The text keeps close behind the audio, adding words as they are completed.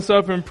Us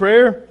up in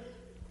prayer.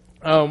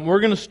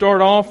 We're going to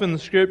start off in the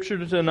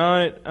scripture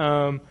tonight,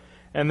 and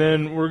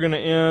then we're going to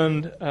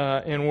end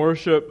in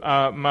worship.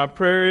 My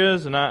prayer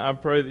is, and I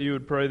pray that you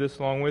would pray this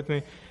along with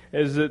me,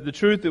 is that the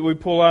truth that we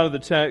pull out of the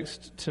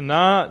text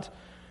tonight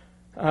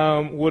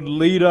would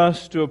lead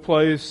us to a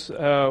place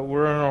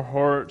where in our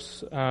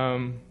hearts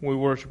we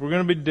worship. We're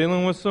going to be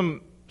dealing with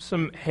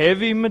some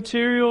heavy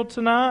material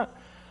tonight.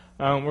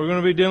 We're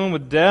going to be dealing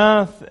with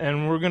death,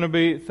 and we're going to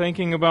be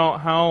thinking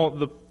about how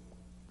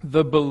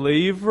the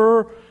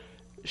believer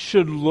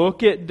should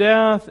look at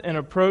death and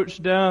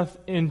approach death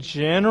in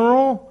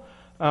general.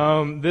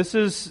 This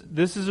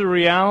is a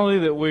reality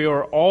that we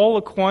are all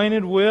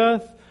acquainted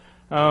with,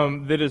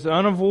 that is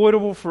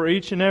unavoidable for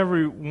each and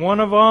every one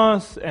of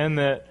us, and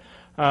that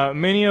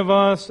many of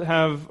us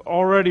have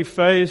already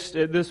faced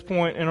at this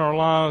point in our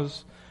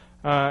lives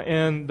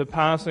in the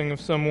passing of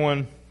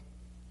someone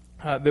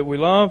that we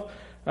love.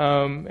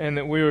 And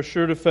that we are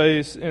sure to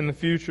face in the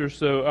future.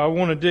 So I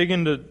want to dig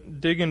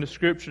into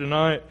Scripture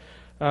tonight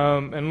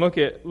and look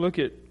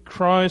at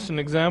Christ, an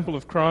example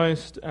of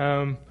Christ,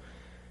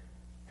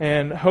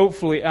 and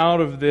hopefully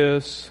out of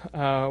this we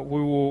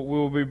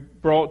will be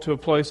brought to a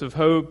place of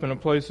hope and a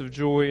place of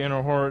joy in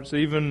our hearts,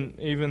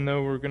 even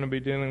though we're going to be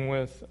dealing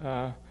with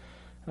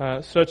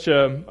such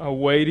a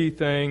weighty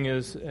thing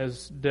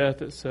as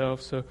death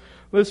itself. So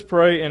let's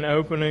pray in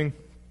opening.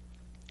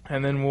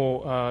 And then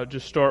we'll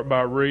just start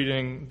by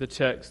reading the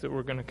text that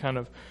we're going to kind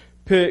of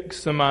pick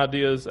some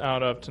ideas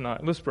out of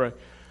tonight. Let's pray.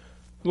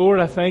 Lord,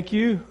 I thank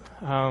you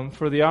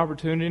for the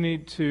opportunity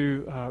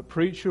to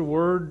preach your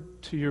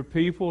word to your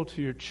people,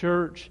 to your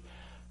church.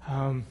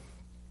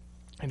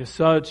 It is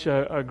such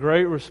a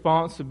great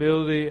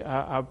responsibility.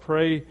 I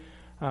pray,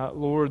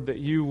 Lord, that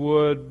you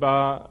would,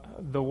 by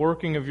the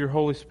working of your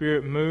Holy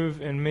Spirit,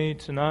 move in me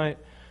tonight,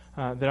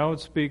 that I would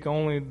speak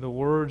only the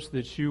words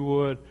that you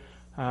would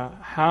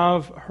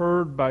have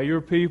heard by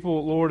your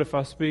people. Lord, if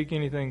I speak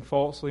anything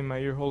falsely,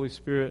 may your Holy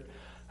Spirit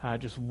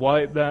just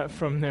wipe that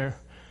from their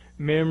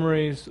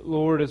memories.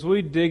 Lord, as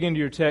we dig into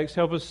your text,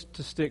 help us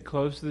to stick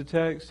close to the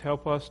text.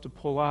 Help us to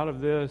pull out of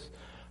this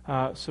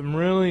some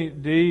really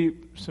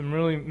deep, some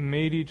really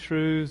meaty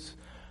truths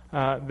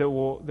that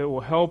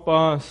will help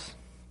us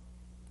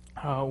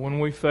when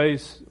we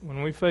face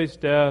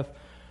death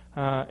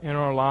in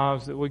our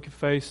lives, that we can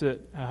face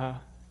it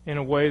in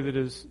a way that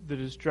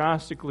is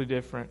drastically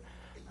different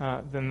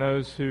than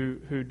those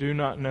who do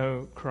not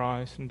know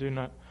Christ and do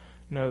not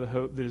know the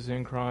hope that is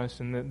in Christ,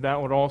 and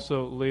that would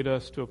also lead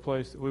us to a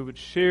place that we would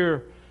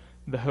share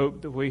the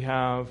hope that we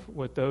have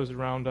with those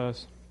around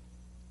us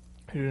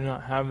who do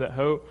not have that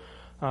hope.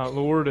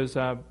 Lord, as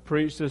I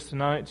preach this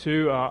tonight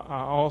too,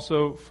 I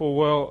also full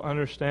well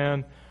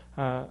understand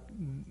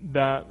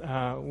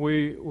that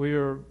we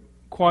are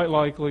quite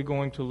likely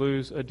going to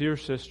lose a dear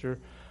sister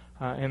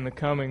in the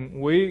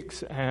coming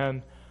weeks,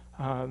 and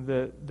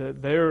that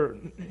they're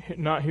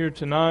not here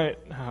tonight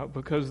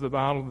because of the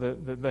battle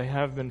that they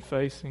have been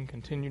facing,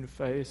 continue to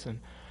face. And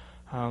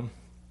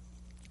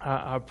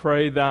I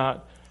pray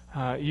that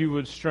you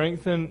would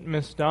strengthen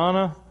Miss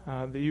Donna,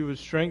 that you would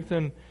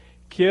strengthen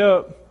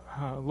Kip,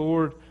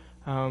 Lord,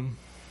 that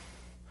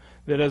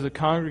as a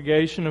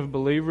congregation of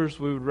believers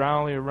we would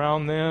rally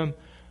around them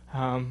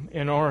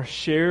in our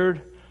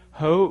shared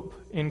hope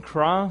in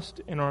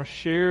Christ, in our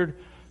shared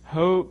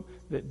hope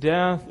that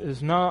death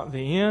is not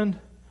the end,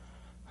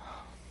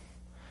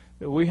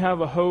 that we have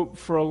a hope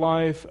for a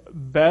life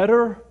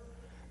better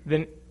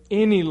than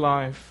any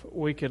life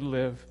we could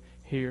live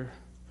here,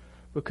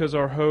 because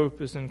our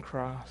hope is in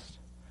Christ.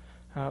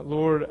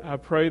 Lord, I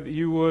pray that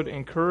you would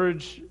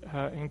encourage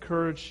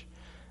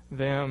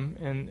them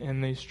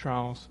in these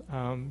trials,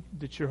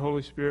 that your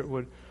Holy Spirit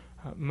would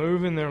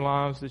move in their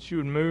lives, that you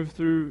would move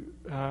through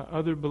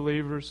other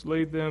believers,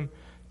 lead them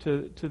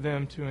to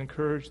them, to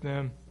encourage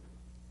them,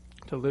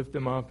 to lift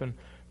them up and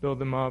build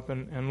them up.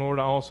 And Lord,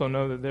 I also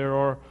know that there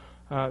are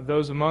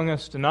those among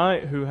us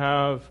tonight who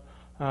have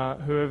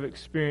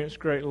experienced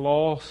great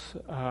loss,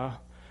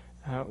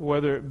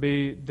 whether it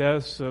be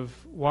deaths of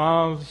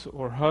wives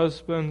or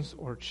husbands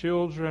or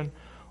children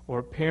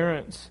or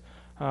parents.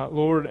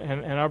 Lord,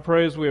 and I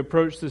pray as we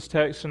approach this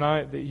text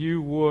tonight that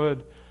you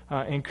would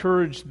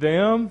encourage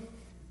them.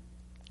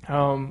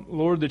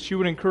 Lord, that you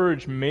would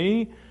encourage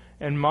me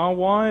and my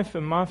wife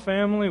and my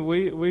family.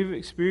 We've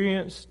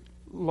experienced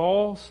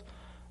loss.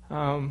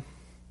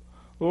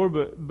 Lord,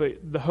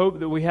 but the hope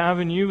that we have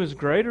in you is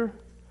greater,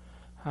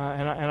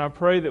 and I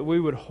pray that we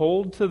would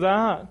hold to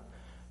that.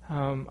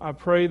 I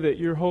pray that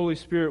your Holy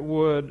Spirit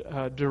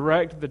would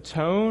direct the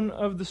tone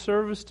of the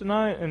service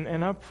tonight,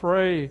 and I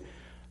pray,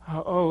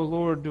 oh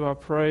Lord, do I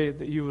pray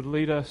that you would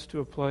lead us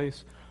to a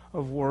place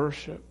of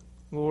worship,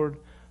 Lord,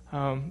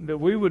 that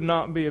we would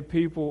not be a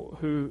people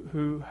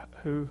who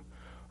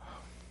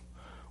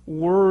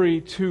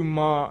worry too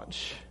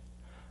much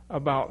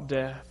about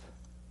death.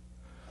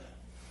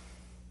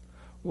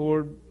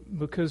 Lord,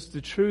 because the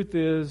truth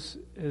is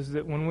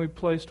that when we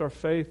placed our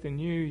faith in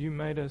you, you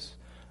made us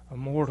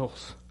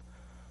immortals.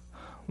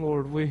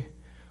 Lord,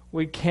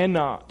 we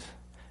cannot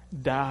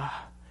die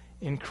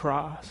in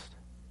Christ.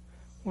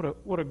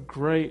 What a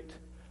great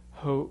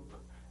hope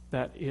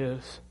that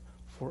is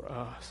for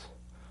us.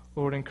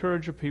 Lord,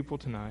 encourage your people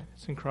tonight.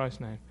 It's in Christ's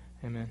name.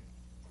 Amen.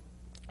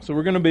 So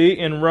we're going to be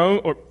in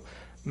Rome.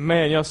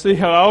 Man, y'all see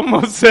how I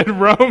almost said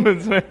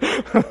Romans.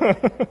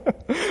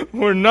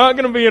 We're not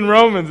going to be in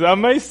Romans. I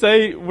may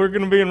say we're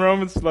going to be in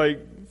Romans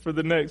for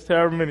the next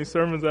however many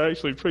sermons I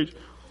actually preach.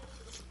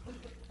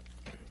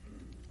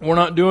 We're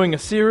not doing a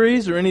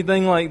series or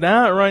anything like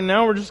that. Right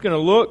now we're just going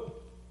to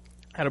look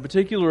at a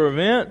particular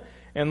event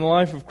in the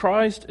life of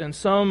Christ and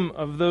some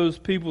of those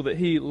people that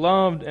He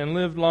loved and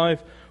lived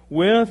life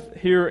with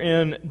here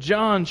in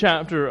John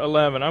chapter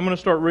 11. I'm going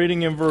to start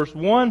reading in verse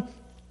 1.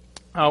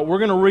 We're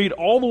going to read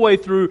all the way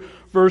through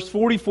verse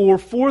 44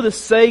 for the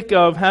sake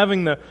of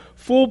having the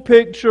full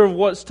picture of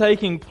what's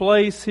taking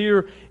place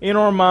here in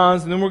our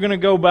minds. And then we're going to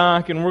go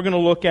back and we're going to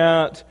look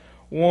at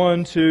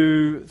 1,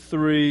 2,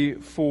 3,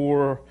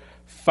 4,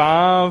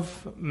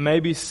 5,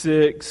 maybe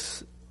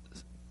 6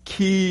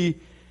 key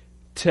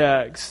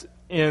texts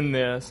in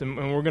this. And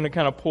we're going to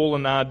kind of pull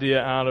an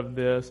idea out of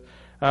this.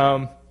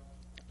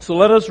 So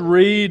let us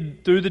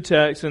read through the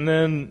text, and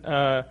then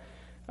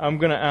I'm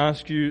going to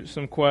ask you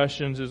some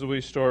questions as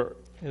we start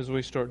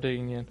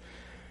digging in.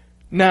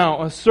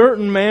 Now, a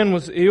certain man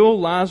was ill,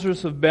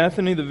 Lazarus of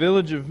Bethany, the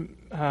village of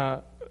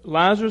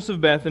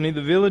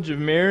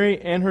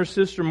Mary and her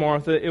sister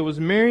Martha. It was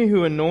Mary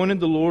who anointed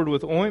the Lord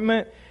with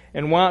ointment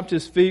and wiped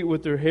His feet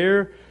with her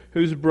hair,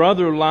 whose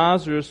brother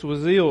Lazarus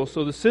was ill.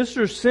 So the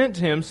sisters sent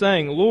to Him,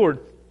 saying, Lord,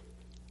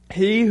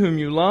 he whom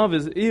you love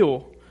is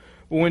ill.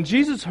 But when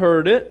Jesus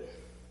heard it,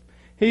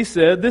 He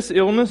said, this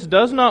illness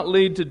does not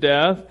lead to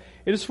death.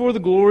 It is for the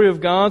glory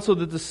of God, so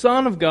that the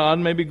Son of God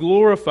may be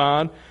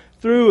glorified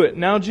through it.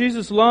 Now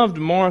Jesus loved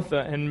Martha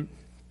and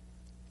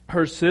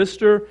her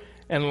sister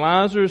and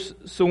Lazarus.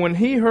 So when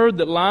He heard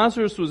that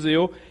Lazarus was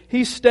ill,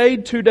 He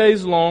stayed 2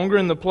 days longer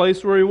in the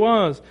place where he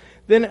was.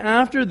 Then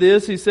after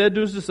this He said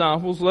to His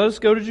disciples, let us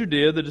go to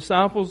Judea. The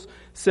disciples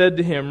said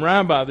to Him,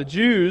 Rabbi, the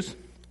Jews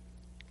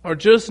are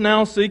just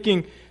now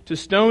seeking to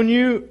stone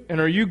you, and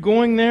are you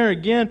going there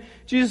again?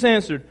 Jesus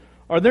answered,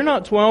 are there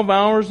not 12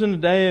 hours in a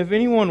day? If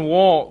anyone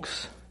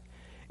walks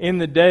in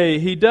the day,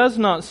 he does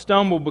not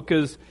stumble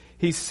because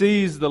he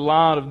sees the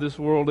light of this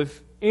world.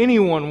 If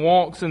anyone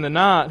walks in the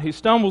night, he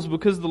stumbles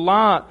because the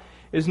light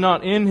is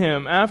not in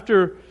him.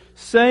 After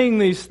saying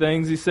these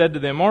things, He said to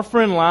them, our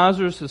friend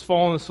Lazarus has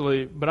fallen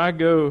asleep, but I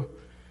go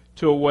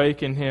to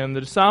awaken him.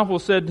 The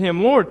disciples said to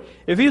Him, Lord,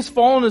 if he has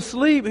fallen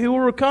asleep, he will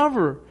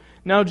recover.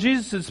 Now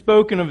Jesus had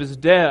spoken of his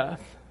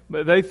death,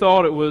 but they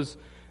thought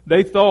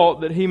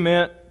that He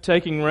meant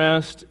taking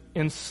rest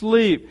in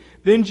sleep.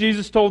 Then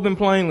Jesus told them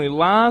plainly,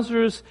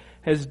 Lazarus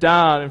has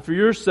died, and for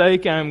your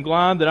sake I am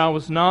glad that I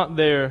was not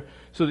there,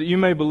 so that you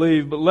may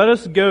believe. But let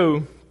us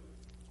go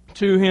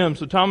to him.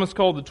 So Thomas,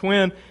 called the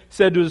twin,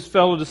 said to his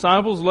fellow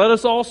disciples, let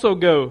us also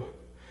go,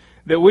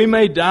 that we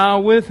may die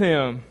with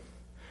him.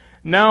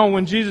 Now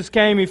when Jesus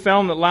came, He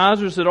found that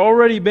Lazarus had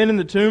already been in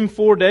the tomb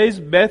 4 days.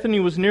 Bethany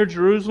was near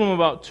Jerusalem,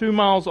 about 2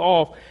 miles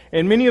off,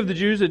 and many of the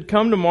Jews had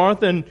come to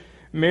Martha and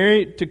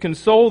Mary to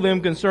console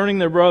them concerning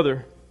their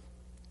brother.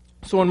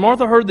 So when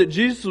Martha heard that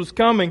Jesus was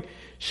coming,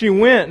 she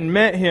went and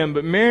met Him,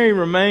 but Mary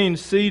remained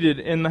seated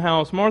in the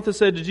house. Martha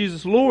said to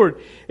Jesus,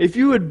 Lord, if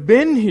you had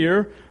been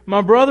here,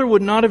 my brother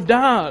would not have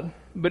died.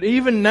 But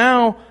even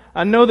now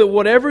I know that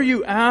whatever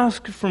you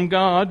ask from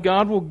God,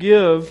 God will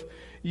give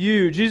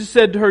you. Jesus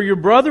said to her, your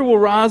brother will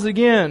rise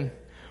again.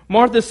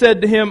 Martha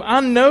said to Him, I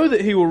know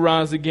that he will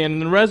rise again in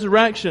the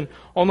resurrection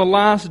on the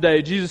last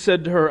day. Jesus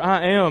said to her,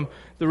 I am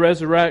the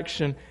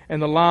resurrection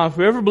and the life.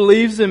 Whoever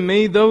believes in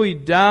Me, though he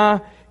die,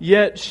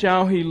 yet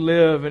shall he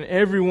live. And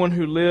everyone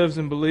who lives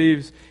and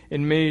believes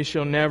in Me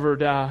shall never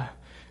die.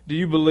 Do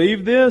you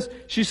believe this?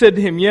 She said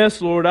to Him, yes,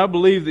 Lord, I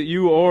believe that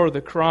You are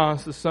the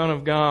Christ, the Son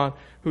of God,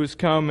 who is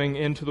coming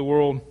into the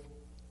world.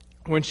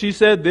 When she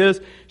said this,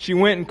 she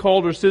went and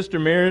called her sister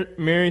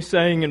Mary,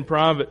 saying in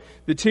private,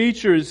 the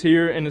teacher is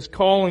here and is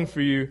calling for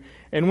you.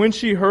 And when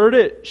she heard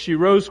it, she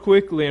rose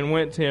quickly and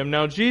went to Him.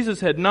 Now Jesus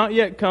had not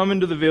yet come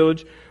into the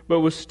village, but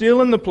was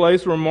still in the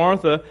place where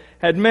Martha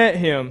had met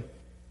Him.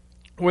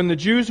 When the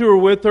Jews who were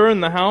with her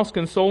in the house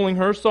consoling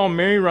her saw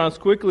Mary rise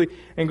quickly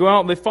and go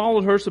out, they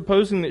followed her,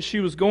 supposing that she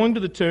was going to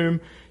the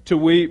tomb to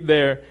weep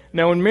there.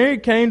 Now when Mary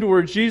came to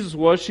where Jesus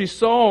was, she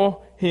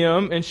saw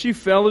Him, and she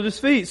fell at His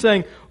feet,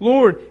 saying,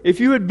 Lord, if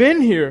You had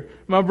been here,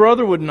 my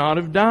brother would not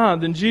have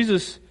died. Then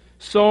Jesus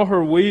saw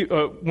her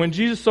when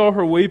Jesus saw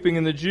her weeping,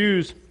 and the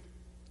Jews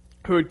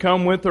who had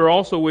come with her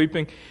also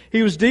weeping,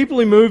 He was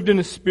deeply moved in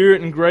His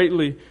spirit and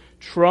greatly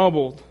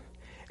troubled.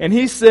 And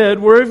He said,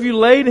 where have you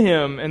laid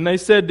him? And they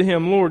said to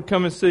Him, Lord,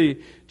 come and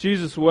see.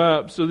 Jesus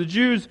wept. So the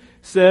Jews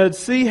said,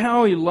 see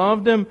how He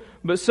loved him.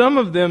 But some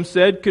of them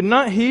said, could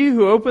not He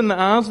who opened the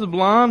eyes of the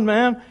blind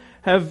man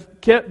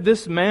have kept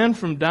this man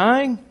from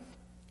dying?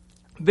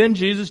 Then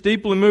Jesus,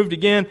 deeply moved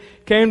again,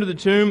 came to the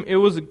tomb. It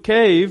was a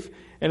cave,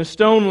 and a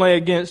stone lay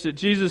against it.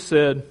 Jesus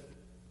said,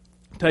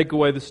 take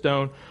away the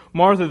stone.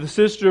 Martha, the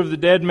sister of the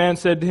dead man,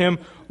 said to him,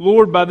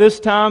 Lord, by this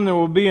time there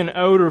will be an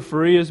odor,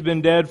 for he has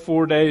been dead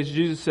 4 days.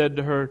 Jesus said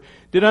to her,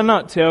 Did I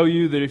not tell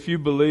you that if you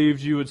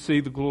believed, you would see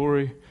the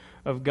glory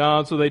of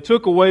God? So they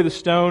took away the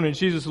stone, and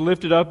Jesus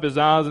lifted up his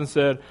eyes and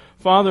said,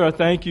 Father, I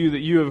thank you that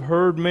you have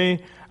heard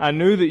me. I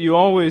knew that you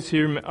always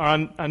hear me.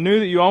 I knew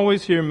that you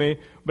always hear me,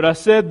 but I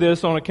said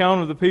this on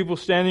account of the people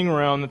standing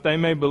around, that they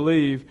may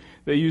believe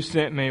that you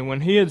sent me.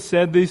 When he had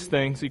said these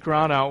things, he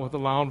cried out with a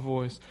loud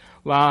voice,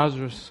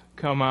 Lazarus,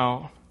 come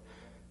out.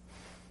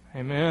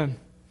 Amen.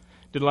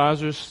 Did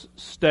Lazarus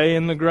stay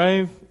in the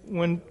grave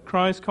when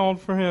Christ called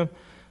for him?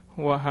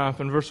 What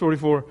happened? Verse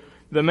 44,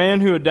 the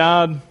man who had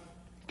died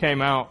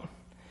came out,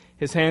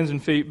 his hands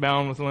and feet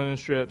bound with linen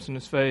strips, and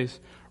his face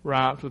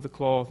wrapped with a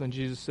cloth. And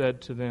Jesus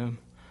said to them,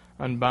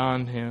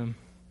 Unbind him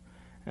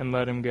and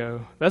let him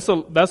go. That's a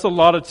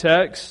lot of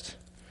text,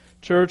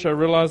 church. I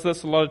realize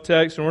that's a lot of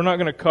text, and we're not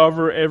going to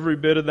cover every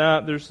bit of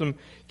that. There's some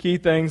key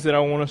things that I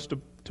want us to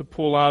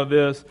pull out of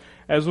this.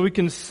 As we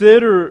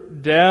consider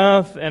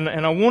death, and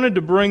I wanted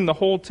to bring the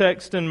whole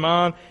text in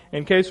mind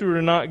in case we were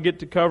to not get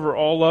to cover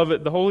all of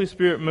it. The Holy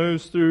Spirit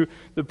moves through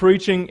the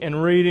preaching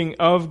and reading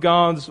of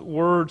God's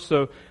Word.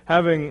 So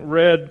having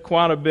read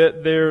quite a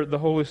bit there, the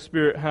Holy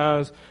Spirit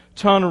has a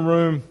ton of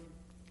room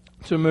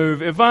to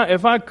move. If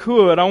I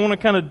could, I want to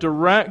kind of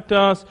direct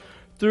us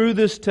through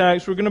this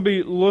text. We're going to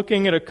be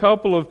looking at a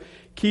couple of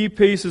key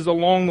pieces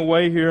along the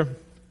way here.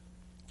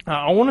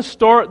 I want to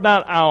start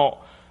that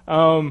out.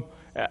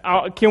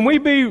 Can we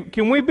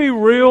be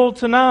real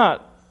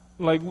tonight?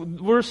 Like,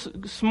 we're a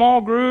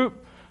small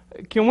group.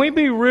 Can we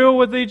be real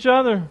with each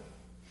other?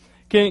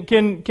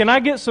 Can I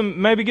get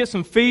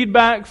some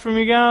feedback from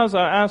you guys?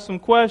 I ask some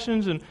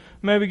questions and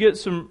maybe get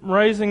some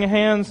raising of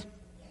hands.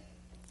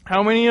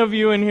 How many of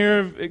you in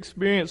here have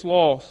experienced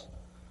loss?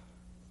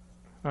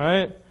 All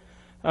right.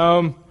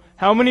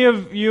 How many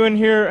of you in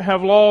here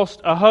have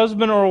lost a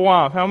husband or a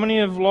wife? How many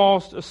have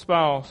lost a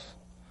spouse?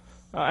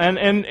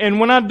 And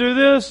when I do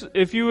this,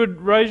 if you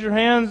would raise your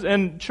hands,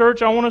 and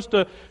church, I want us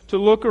to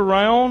look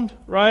around,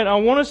 right? I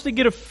want us to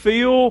get a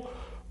feel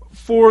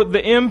for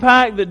the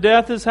impact that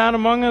death has had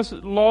among us.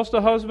 Lost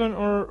a husband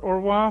or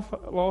wife,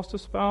 lost a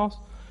spouse.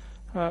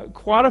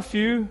 Quite a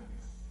few,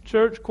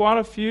 church, quite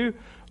a few.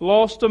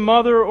 Lost a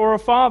mother or a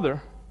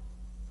father.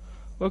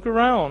 Look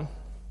around.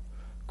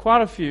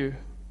 Quite a few.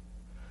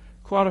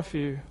 Quite a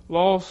few.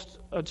 Lost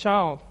a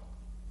child.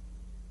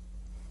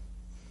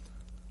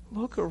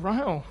 Look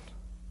around.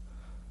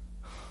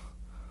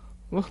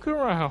 Look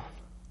around.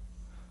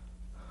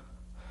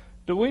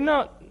 Do we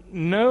not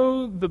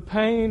know the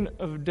pain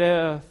of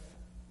death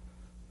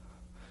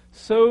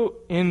so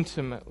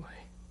intimately?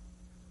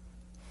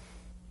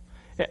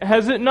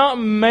 Has it not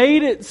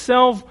made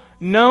itself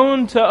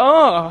known to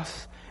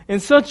us in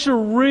such a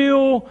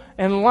real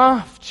and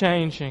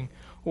life-changing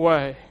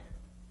way?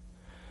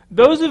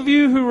 Those of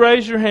you who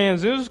raised your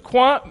hands, it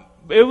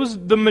was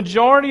the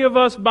majority of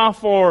us by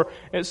far,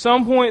 at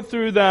some point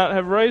through that,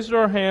 have raised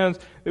our hands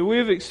that we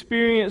have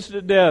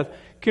experienced death.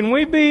 Can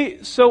we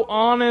be so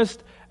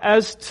honest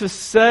as to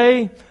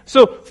say,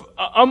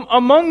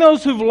 among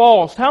those who've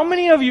lost, how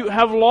many of you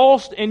have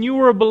lost and you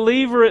were a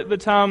believer at the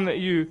time that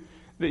you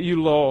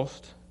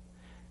lost?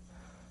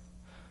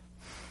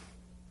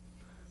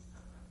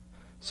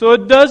 So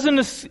it doesn't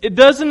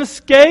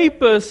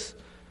escape us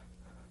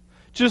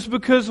just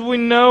because we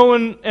know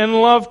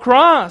and love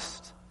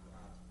Christ.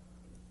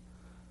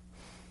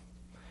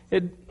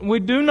 We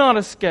do not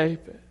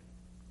escape it.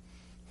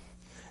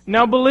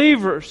 Now,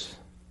 believers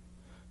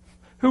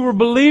who were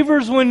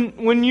believers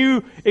when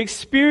you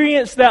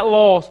experienced that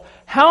loss,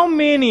 how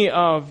many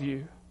of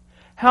you,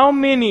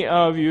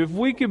 if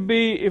we could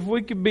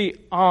be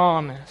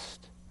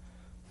honest,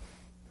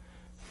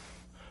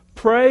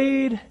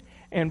 prayed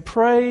and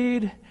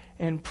prayed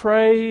and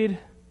prayed,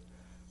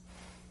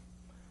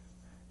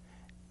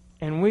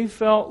 and we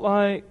felt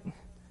like,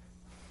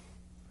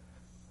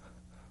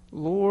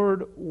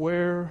 Lord,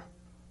 where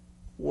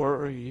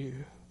were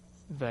you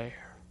there?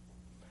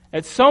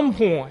 At some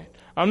point,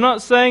 I'm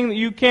not saying that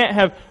you can't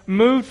have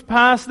moved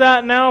past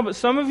that now, but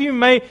some of you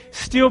may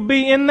still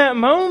be in that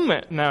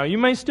moment now. You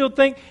may still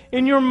think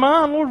in your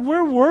mind, Lord,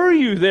 where were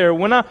you there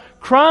when I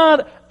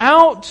cried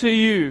out to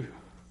you?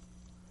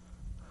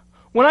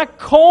 When I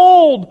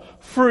called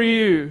for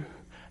you?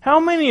 How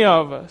many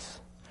of us?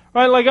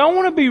 Right, like, I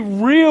want to be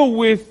real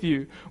with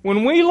you.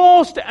 When we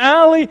lost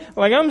Allie,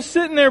 like, I'm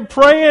sitting there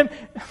praying,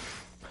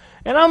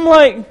 and I'm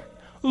like,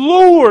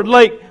 Lord,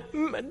 like,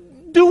 am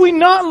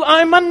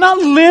I not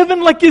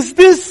living? Like, is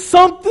this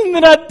something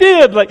that I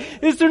did? Like,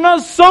 is there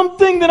not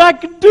something that I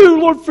could do?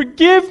 Lord,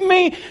 forgive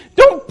me.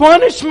 Don't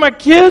punish my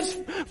kids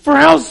for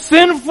how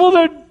sinful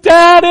their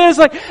dad is.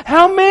 Like,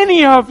 how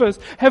many of us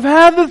have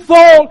had the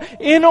thought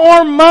in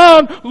our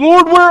mind,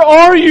 Lord, where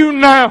are you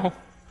now?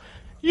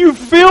 You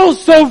feel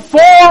so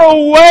far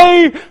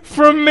away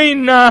from me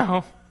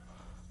now.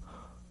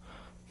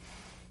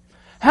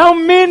 How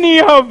many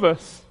of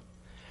us,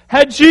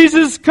 had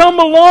Jesus come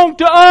along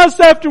to us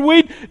after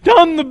we'd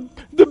done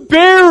the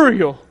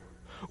burial,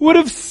 would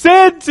have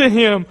said to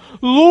him,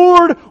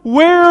 Lord,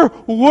 where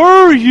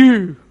were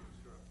you?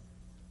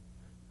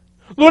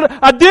 Lord,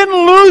 I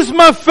didn't lose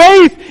my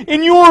faith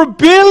in your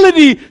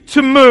ability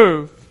to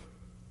move.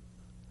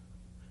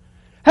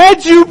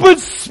 Had you but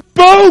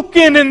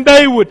spoken and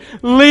they would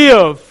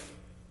live.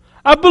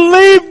 I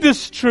believe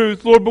this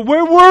truth, Lord, but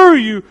where were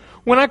you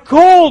when I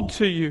called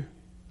to you?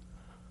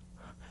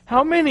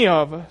 How many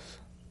of us?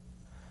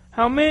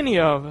 How many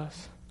of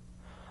us?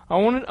 I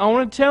want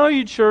to tell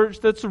you, church,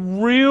 that's a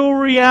real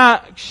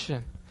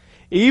reaction,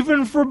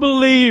 even for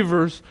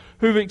believers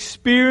who've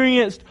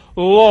experienced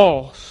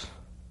loss.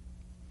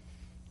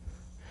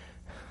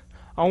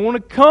 I want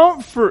to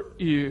comfort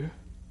you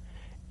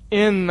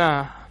in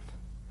that.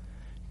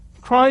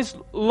 Christ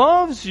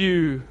loves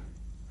you.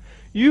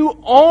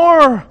 You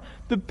are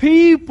the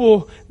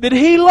people that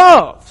He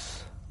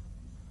loves.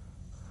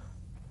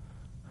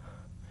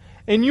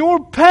 And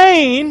your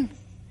pain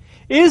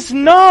is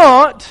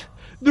not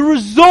the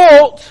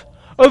result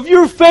of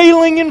your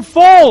failing and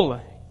falling,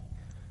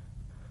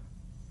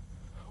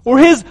 or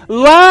His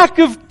lack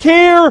of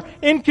care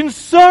and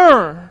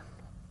concern.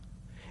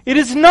 It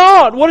is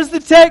not. What does the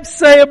text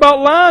say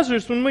about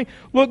Lazarus when we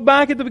look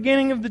back at the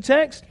beginning of the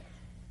text?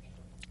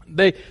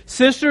 The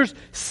sisters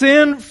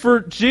send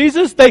for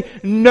Jesus. They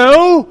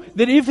know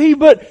that if He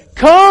but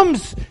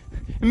comes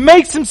and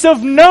makes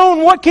Himself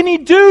known, what can He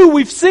do?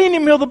 We've seen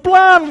Him heal the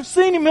blind. We've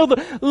seen Him heal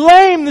the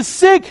lame, the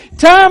sick,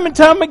 time and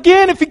time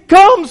again. If He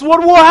comes, what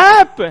will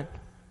happen?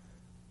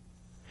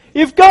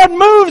 If God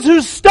moves,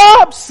 who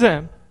stops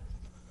Him?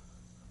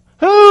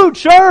 Who,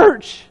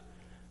 church?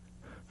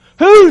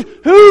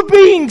 Who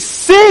being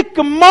sick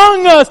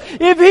among us?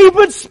 If He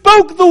but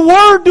spoke the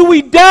word, do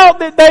we doubt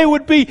that they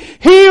would be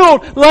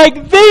healed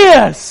like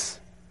this?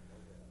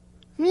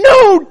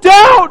 No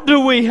doubt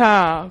do we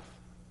have.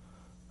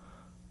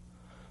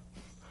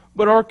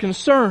 But our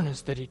concern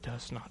is that He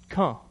does not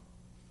come.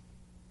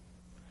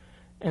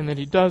 And that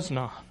He does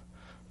not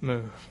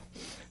move.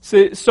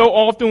 See, so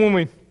often when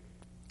we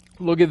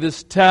look at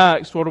this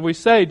text, what do we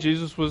say?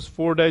 Jesus was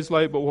 4 days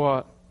late, but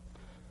what?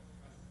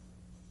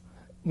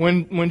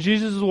 When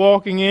Jesus is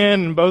walking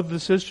in and both the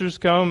sisters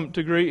come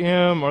to greet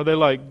Him, are they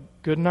like,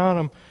 good night,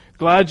 I'm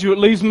glad you at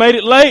least made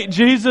it late,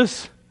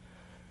 Jesus?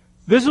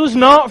 This was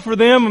not for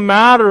them a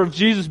matter of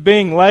Jesus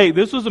being late.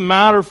 This was a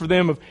matter for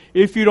them of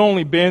if you'd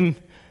only been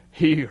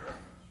here.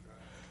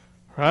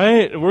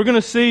 Right? We're going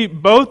to see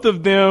both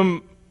of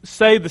them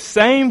say the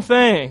same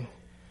thing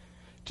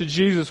to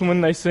Jesus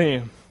when they see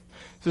Him.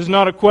 This is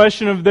not a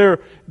question of their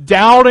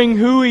doubting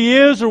who He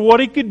is or what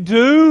He could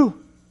do.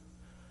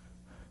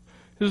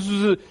 This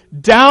was a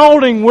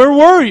doubting, where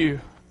were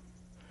you?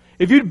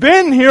 If you'd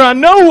been here, I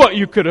know what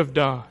you could have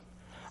done.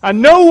 I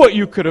know what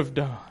you could have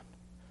done.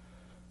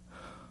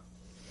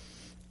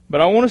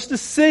 But I want us to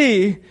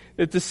see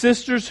that the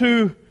sisters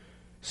who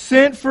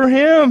sent for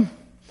Him,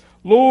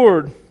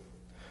 Lord,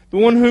 the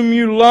one whom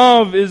you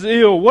love is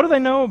ill. What do they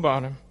know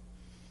about Him?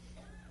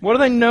 What do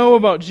they know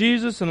about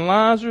Jesus and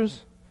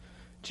Lazarus?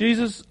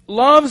 Jesus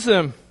loves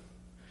them.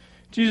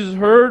 Jesus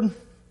heard,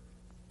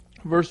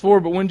 verse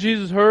 4, but when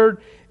Jesus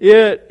heard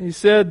it, He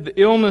said,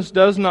 the illness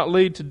does not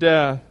lead to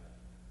death.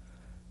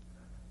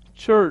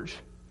 Church,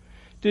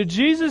 did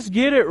Jesus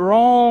get it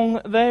wrong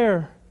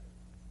there?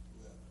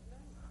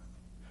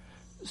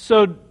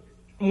 So,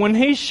 when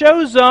He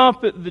shows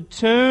up at the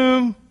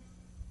tomb,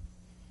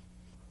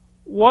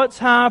 what's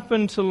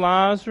happened to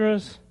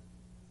Lazarus?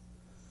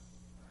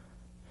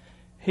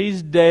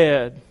 He's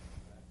dead.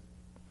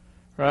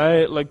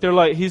 Right? Like they're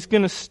like, he's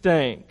going to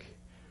stink.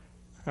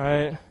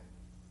 Right?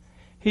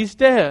 He's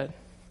dead.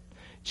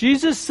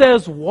 Jesus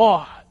says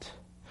what?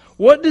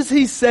 What does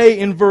He say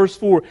in verse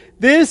 4?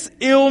 This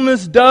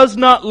illness does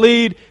not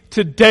lead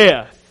to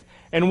death.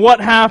 And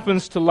what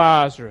happens to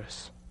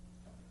Lazarus?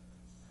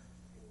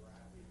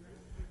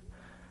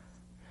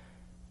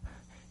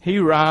 He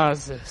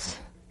rises.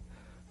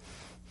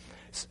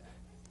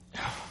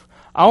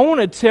 I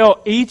want to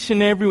tell each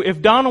and every,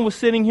 if Donna was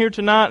sitting here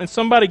tonight and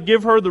somebody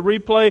give her the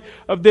replay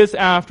of this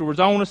afterwards,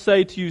 I want to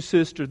say to you,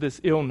 sister, this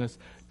illness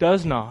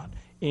does not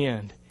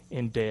end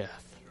in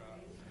death.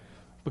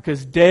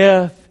 Because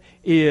death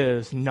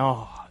is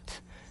not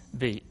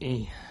the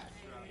end.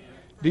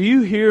 Do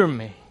you hear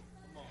me?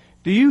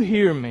 Do you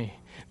hear me?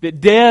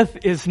 That death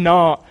is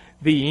not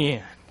the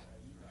end.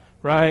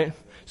 Right?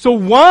 So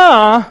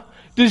why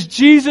does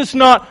Jesus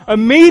not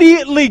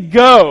immediately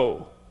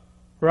go?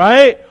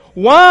 Right?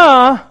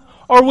 Why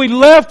are we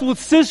left with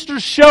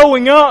sisters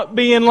showing up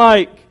being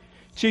like,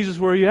 Jesus,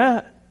 where are you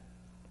at?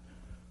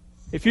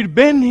 If you'd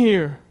been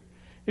here.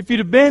 If you'd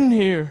have been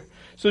here.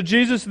 So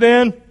Jesus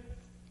then,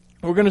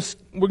 we're going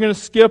to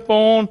skip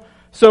on.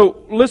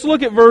 So let's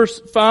look at verse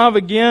 5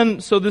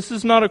 again. So this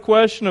is not a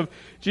question of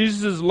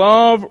Jesus'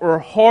 love or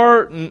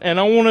heart. And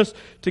I want us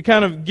to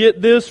kind of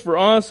get this for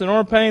us in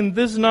our pain.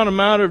 This is not a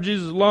matter of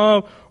Jesus'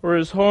 love or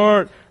His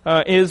heart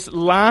is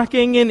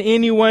lacking in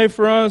any way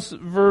for us.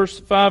 Verse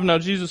 5, now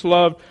Jesus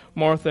loved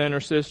Martha and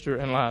her sister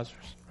and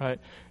Lazarus. Right?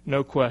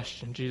 No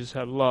question. Jesus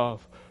had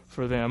love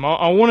for them.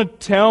 I want to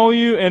tell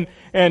you,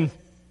 and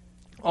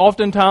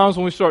oftentimes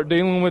when we start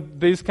dealing with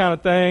these kind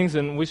of things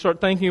and we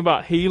start thinking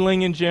about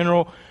healing in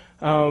general,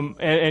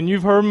 and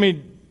you've heard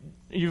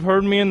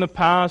me in the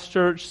past,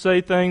 church,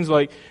 say things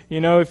like,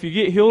 if you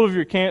get healed of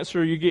your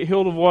cancer, you get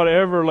healed of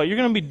whatever, like you're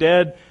going to be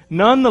dead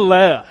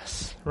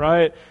nonetheless,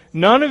 right?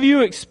 None of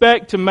you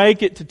expect to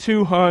make it to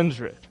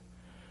 200,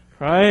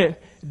 right?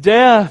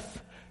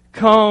 Death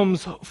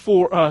comes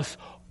for us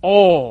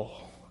all.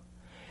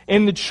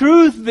 And the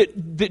truth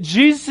that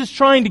Jesus is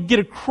trying to get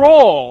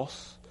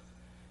across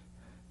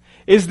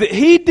is that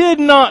He did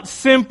not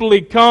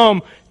simply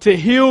come to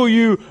heal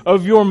you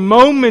of your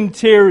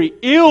momentary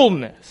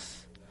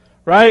illness,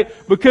 right?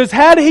 Because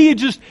had He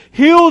just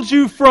healed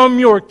you from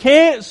your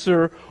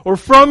cancer or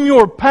from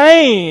your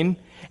pain,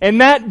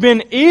 and that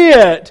been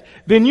it,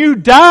 then you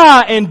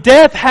die and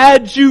death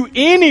had you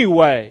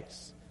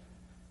anyways.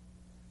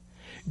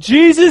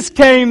 Jesus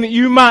came that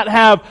you might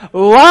have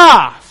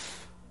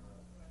life,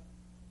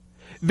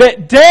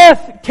 that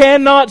death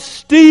cannot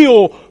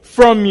steal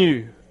from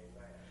you.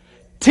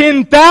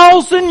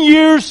 10,000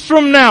 years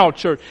from now,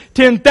 church,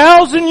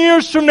 10,000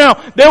 years from now,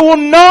 there will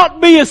not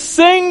be a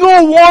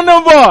single one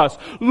of us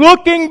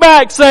looking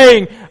back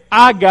saying,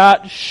 I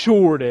got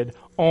shorted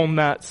on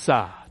that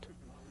side.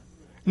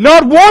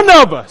 Not one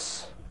of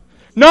us.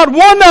 Not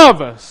one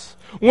of us.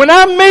 When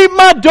I meet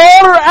my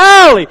daughter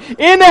Allie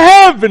in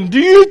heaven, do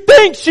you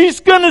think she's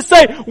going to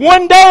say,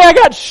 one day I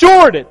got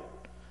shorted?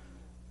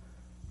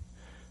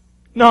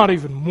 Not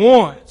even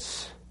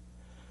once.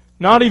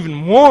 Not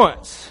even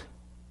once.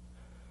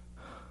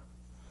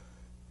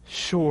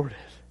 Shorted.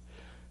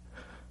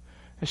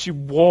 As she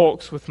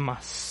walks with my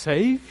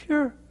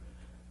Savior,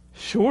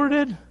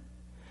 shorted.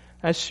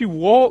 As she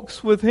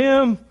walks with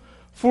Him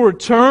for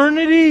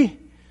eternity,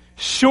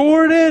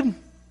 shorted.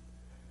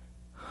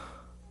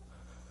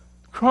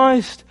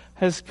 Christ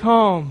has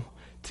come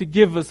to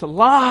give us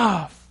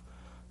life.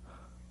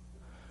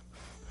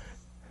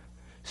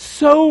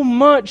 So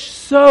much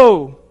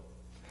so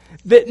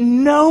that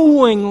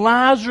knowing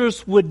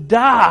Lazarus would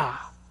die,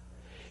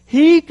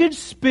 He could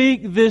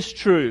speak this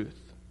truth.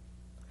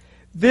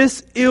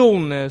 This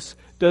illness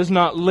does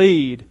not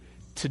lead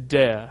to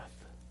death.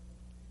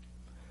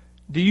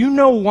 Do you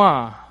know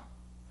why?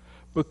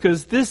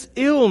 Because this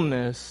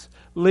illness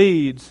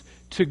leads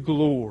to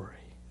glory.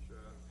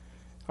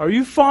 Are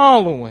you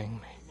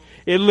following me?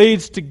 It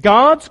leads to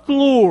God's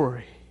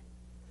glory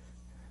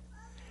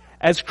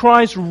as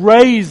Christ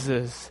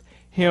raises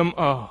Him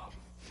up.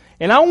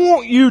 And I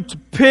want you to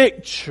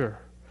picture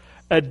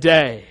a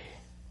day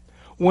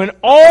when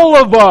all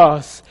of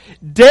us,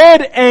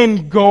 dead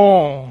and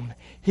gone,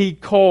 He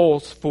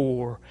calls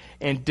for,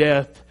 and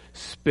death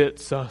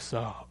spits us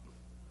up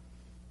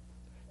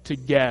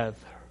together.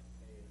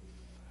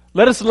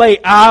 Let us lay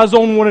eyes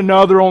on one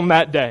another on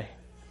that day.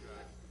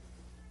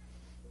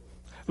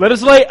 Let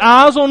us lay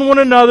eyes on one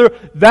another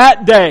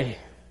that day,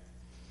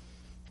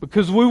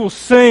 because we will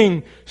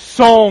sing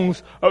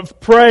songs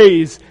of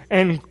praise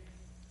and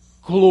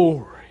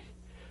glory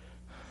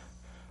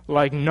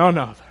like none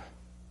other.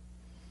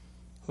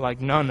 Like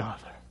none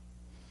other.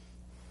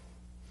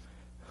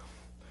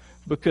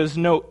 Because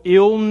no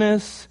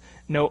illness,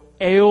 no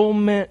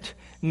ailment,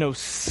 no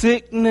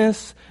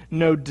sickness,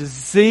 no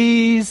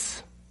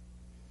disease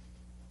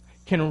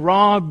can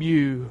rob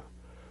you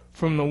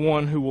from the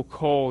one who will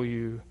call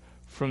you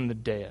from the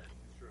dead.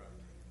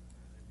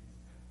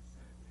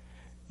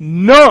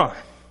 None.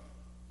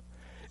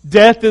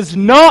 Death is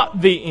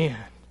not the end.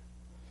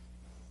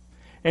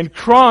 And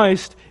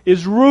Christ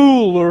is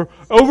ruler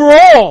over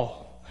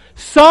all,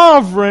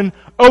 sovereign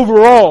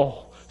over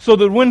all, so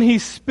that when He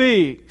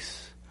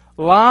speaks,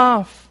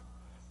 life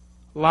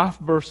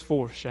bursts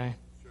forth, Shane.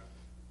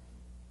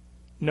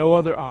 No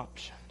other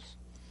options.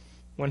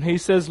 When He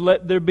says,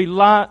 let there be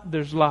light,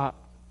 there's light.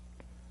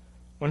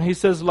 When He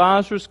says,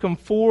 Lazarus, come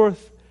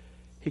forth,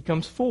 He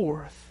comes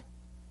forth.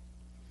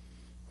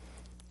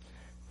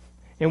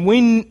 And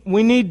we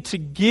need to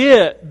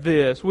get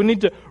this. We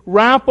need to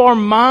wrap our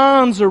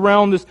minds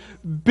around this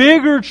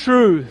bigger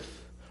truth.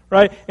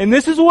 Right? And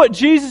this is what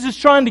Jesus is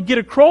trying to get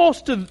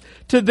across to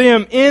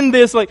them in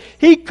this. Like,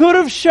 He could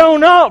have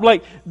shown up.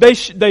 Like,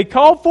 they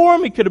called for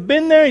Him. He could have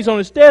been there. He's on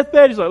His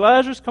deathbed. He's like,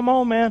 Lazarus, come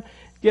on, man.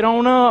 Get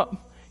on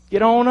up.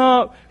 Get on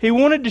up. He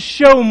wanted to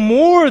show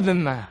more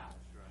than that.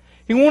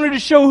 He wanted to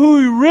show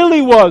who He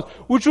really was,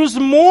 which was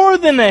more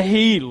than a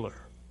healer.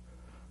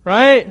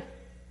 Right?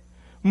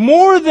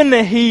 More than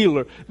a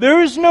healer.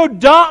 There is no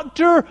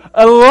doctor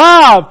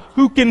alive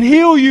who can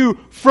heal you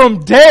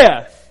from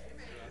death.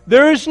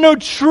 There is no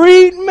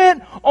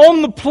treatment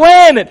on the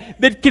planet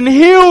that can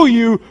heal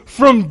you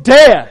from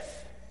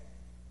death.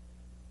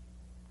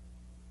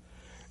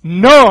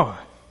 None.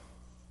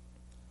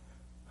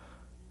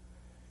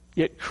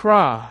 Yet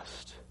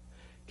Christ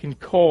can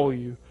call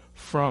you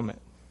from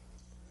it.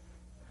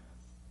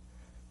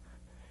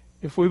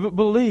 If we but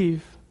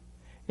believe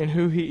in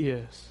who He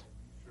is.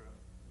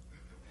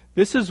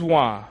 This is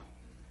why.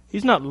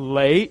 He's not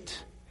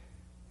late.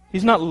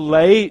 He's not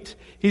late.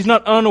 He's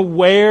not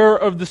unaware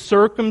of the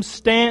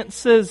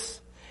circumstances.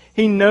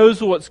 He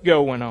knows what's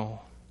going on.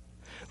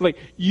 Like,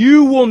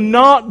 you will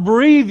not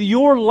breathe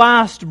your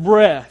last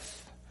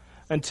breath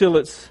until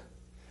it's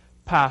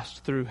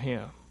passed through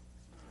Him.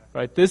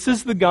 Right? This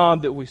is the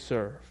God that we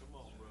serve.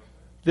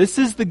 This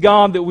is the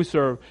God that we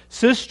serve.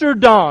 Sister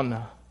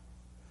Donna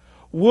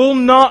will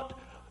not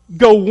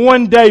go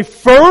one day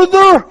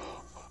further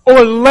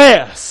or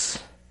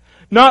less.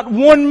 Not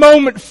one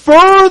moment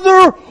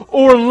further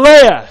or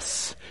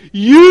less.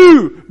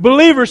 You,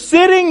 believer,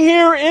 sitting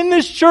here in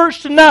this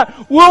church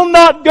tonight will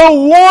not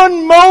go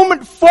one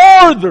moment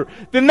farther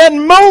than that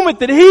moment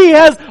that He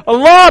has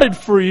allotted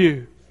for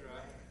you.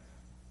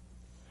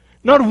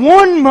 Not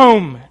one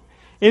moment.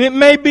 And it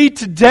may be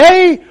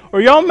today,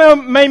 or y'all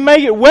may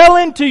make it well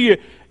into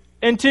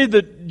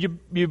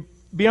the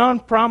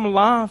beyond prime of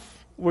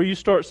life, where you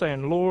start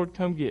saying, Lord,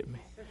 come get me.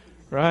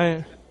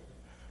 Right?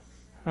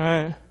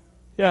 Right?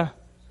 Yeah.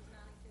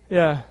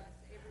 Yeah.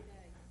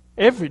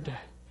 Every day.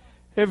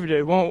 Every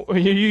day. Well,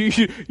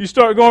 you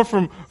start going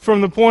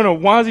from the point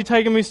of, why is He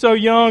taking me so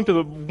young, to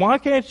the, why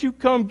can't you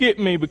come get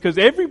me? Because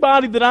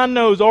everybody that I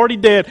know is already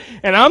dead,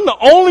 and I'm the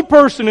only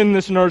person in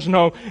this nursing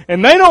home,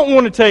 and they don't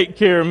want to take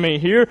care of me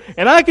here,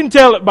 and I can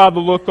tell it by the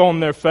look on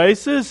their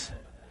faces.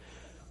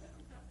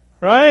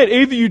 Right?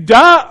 Either you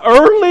die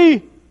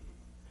early,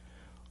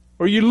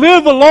 or you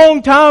live a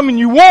long time and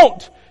you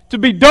want to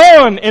be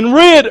done and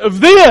rid of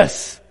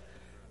this.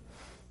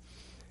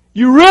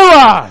 You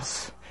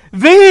realize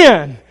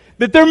then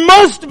that there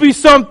must be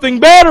something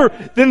better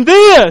than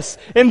this.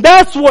 And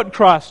that's what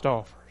Christ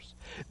offers.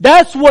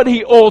 That's what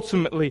He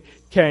ultimately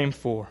came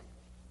for.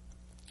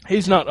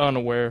 He's not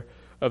unaware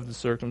of the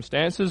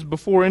circumstances.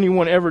 Before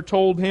anyone ever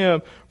told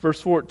Him, verse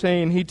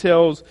 14, He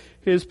tells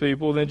His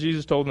people, then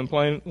Jesus told them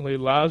plainly,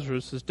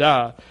 Lazarus has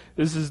died.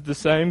 This is the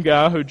same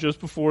guy who just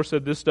before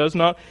said this does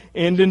not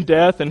end in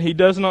death, and he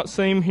does not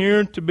seem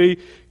here to be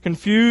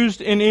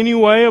confused in any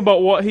way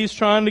about what he's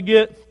trying to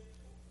get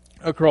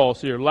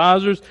across here.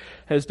 Lazarus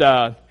has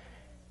died,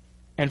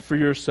 and for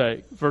your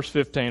sake, verse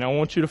 15, I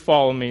want you to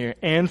follow me here,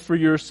 and for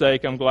your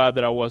sake I'm glad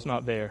that I was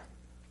not there.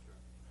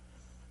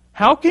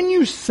 How can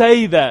you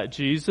say that,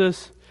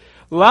 Jesus?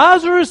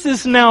 Lazarus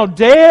is now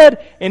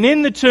dead and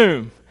in the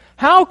tomb.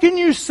 How can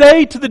you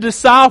say to the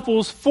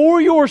disciples, for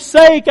your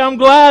sake I'm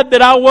glad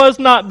that I was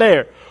not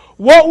there?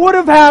 What would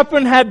have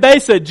happened had they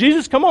said,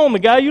 Jesus, come on, the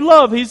guy you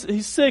love,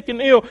 he's sick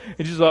and ill.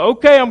 And Jesus like,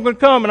 okay, I'm going to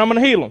come and I'm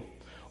going to heal him.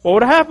 What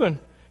would have happened?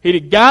 He'd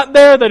have got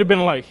there, they'd have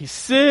been like, he's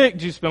sick.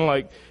 Jesus been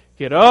like,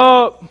 get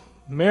up.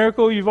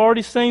 Miracle, you've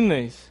already seen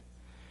these.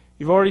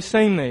 You've already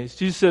seen these.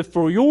 Jesus said,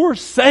 for your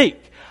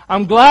sake,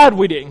 I'm glad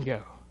we didn't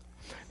go.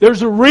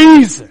 There's a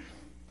reason.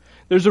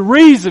 There's a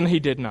reason He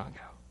did not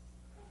go.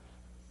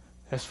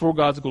 It's for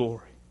God's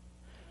glory.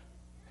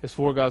 It's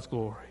for God's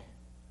glory.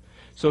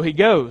 So He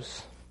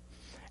goes.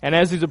 And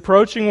as He's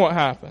approaching, what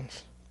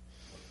happens?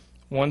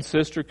 One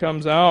sister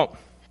comes out.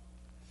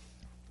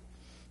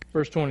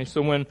 Verse 20.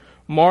 So when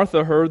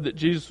Martha heard that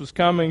Jesus was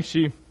coming,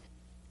 she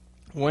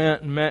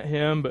went and met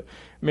Him, but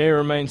Mary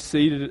remained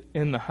seated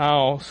in the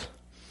house.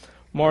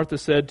 Martha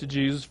said to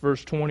Jesus,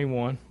 verse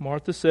 21,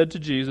 Martha said to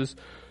Jesus,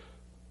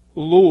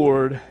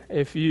 Lord,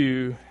 if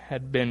you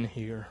had been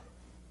here.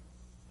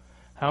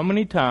 How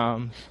many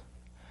times,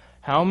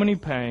 how many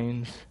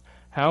pains,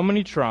 how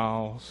many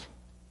trials,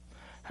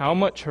 how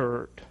much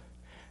hurt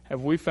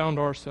have we found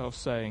ourselves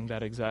saying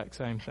that exact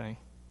same thing?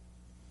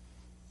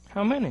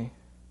 How many?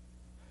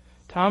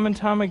 Time and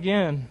time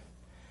again,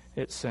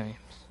 it seems.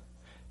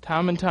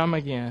 Time and time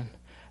again.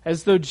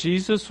 As though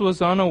Jesus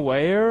was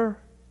unaware.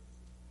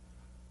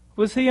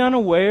 Was He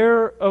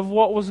unaware of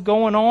what was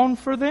going on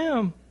for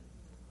them?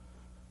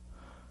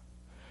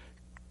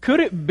 Could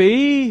it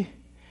be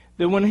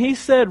that when He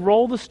said,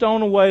 roll the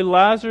stone away,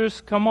 Lazarus,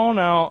 come on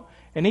out,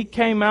 and he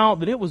came out,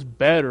 that it was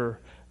better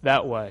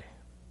that way?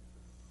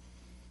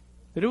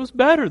 That it was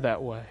better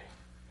that way.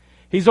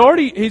 He's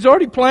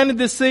already planted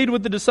this seed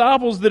with the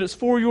disciples that it's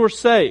for your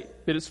sake.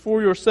 That it's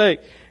for your sake.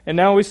 And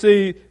now we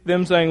see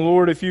them saying,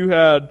 Lord, if you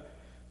had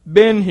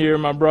been here,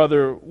 my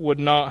brother would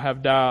not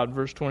have died.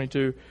 Verse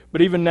 22.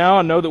 But even now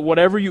I know that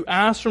whatever you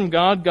ask from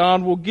God,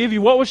 God will give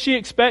you. What was she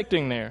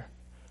expecting there?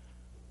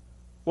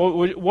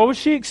 What was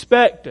she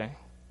expecting?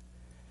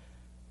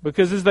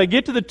 Because as they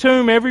get to the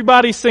tomb,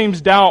 everybody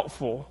seems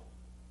doubtful.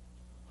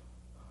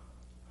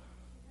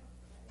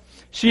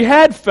 She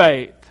had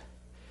faith.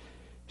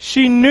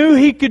 She knew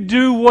He could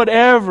do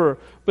whatever.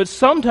 But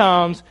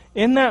sometimes,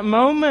 in that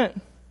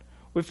moment,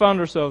 we find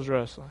ourselves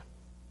wrestling.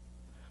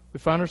 We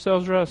find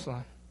ourselves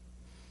wrestling.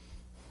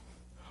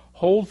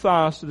 Hold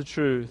fast to the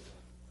truth.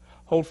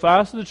 Hold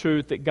fast to the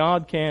truth that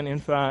God can, in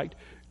fact,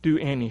 do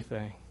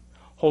anything.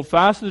 Hold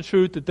fast to the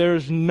truth that there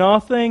is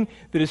nothing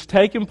that has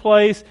taken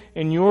place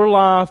in your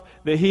life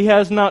that He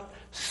has not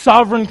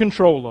sovereign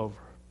control over.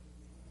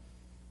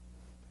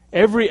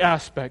 Every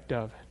aspect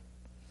of it.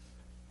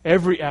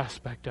 Every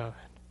aspect of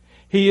it.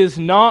 He is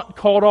not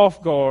caught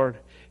off guard.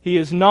 He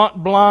is not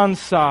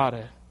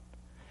blindsided.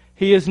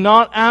 He is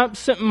not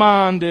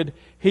absent-minded.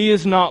 He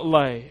is not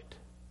late.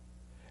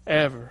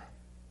 Ever.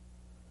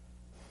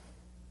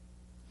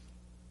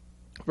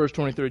 Verse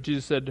 23,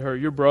 Jesus said to her,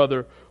 your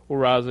brother will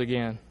rise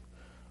again.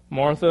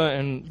 Martha,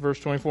 in verse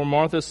 24,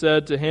 Martha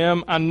said to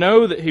him, I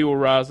know that he will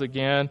rise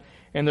again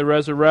in the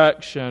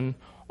resurrection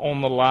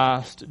on the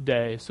last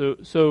day.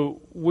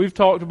 So we've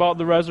talked about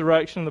the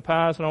resurrection in the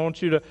past, and I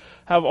want you to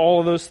have all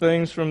of those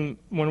things from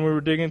when we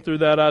were digging through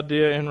that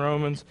idea in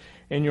Romans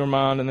in your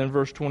mind. And then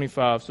verse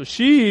 25. So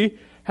she,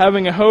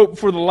 having a hope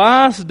for the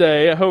last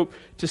day, a hope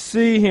to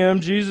see him,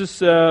 Jesus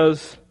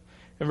says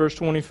in verse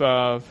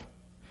 25,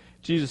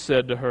 Jesus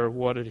said to her,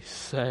 what did he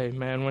say?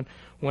 Man,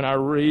 when I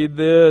read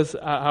this,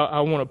 I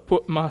want to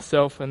put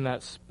myself in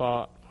that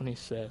spot when he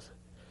says it.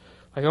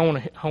 Like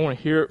I want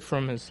to hear it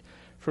from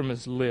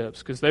his lips,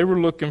 because they were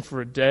looking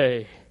for a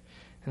day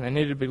and they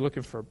needed to be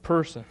looking for a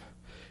person.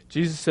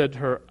 Jesus said to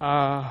her,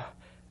 I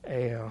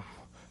am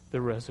the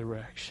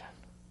resurrection.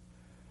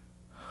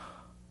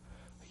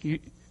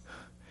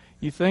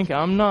 You think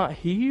I'm not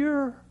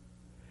here?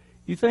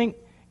 You think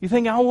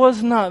I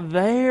was not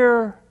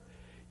there?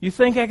 You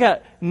think I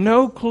got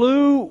no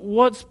clue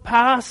what's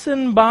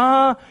passing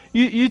by?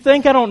 You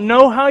think I don't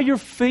know how you're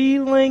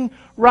feeling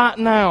right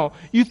now?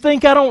 You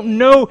think I don't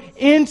know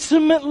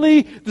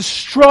intimately the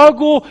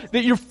struggle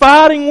that you're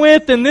fighting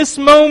with in this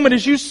moment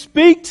as you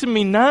speak to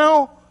me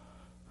now?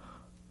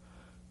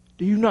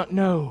 Do you not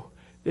know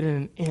that in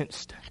an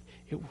instant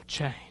it will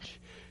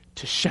change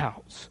to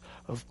shouts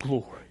of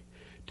glory?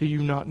 Do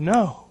you not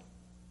know?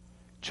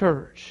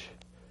 Church,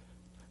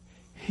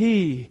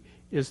 He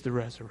is the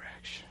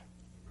resurrection.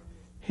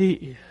 He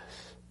is.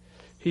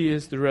 He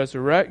is the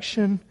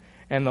resurrection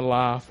and the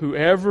life.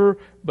 Whoever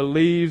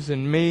believes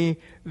in me,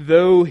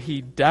 though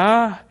he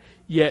die,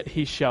 yet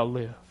he shall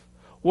live.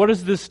 What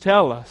does this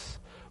tell us?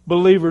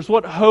 Believers,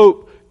 what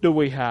hope do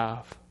we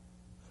have?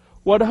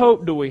 What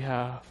hope do we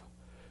have?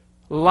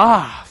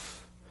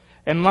 Life.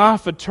 And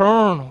life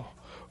eternal.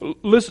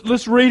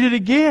 Let's read it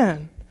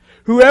again.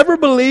 Whoever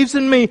believes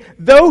in me,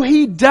 though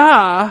he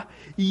die,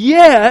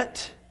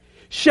 yet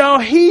shall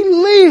he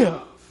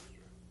live.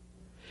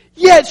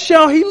 Yet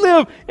shall he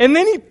live. And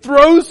then he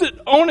throws it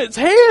on its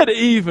head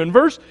even.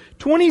 Verse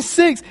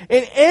 26,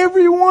 and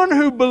everyone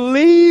who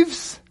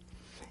believes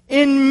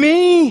in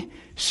me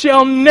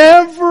shall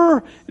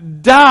never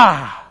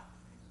die.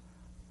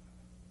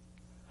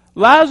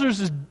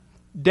 Lazarus is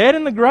dead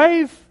in the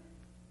grave.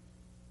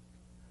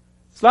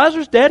 Is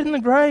Lazarus dead in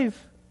the grave?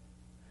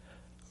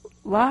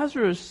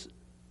 Lazarus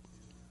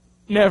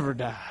never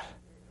died.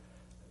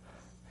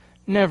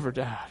 Never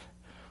died.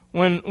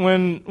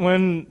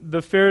 When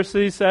the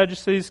Pharisees,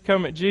 Sadducees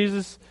come at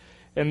Jesus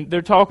and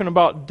they're talking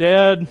about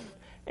dead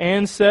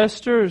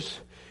ancestors,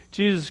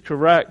 Jesus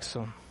corrects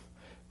them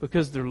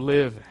because they're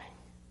living.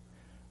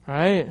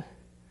 Right? They're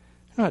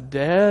not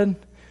dead.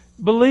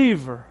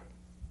 Believer,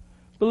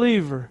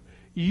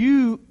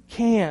 you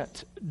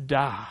can't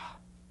die.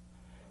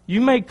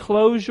 You may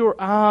close your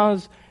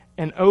eyes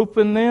and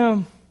open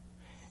them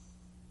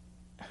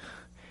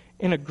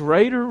in a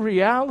greater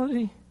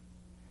reality,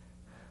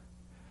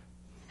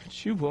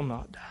 but you will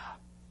not die.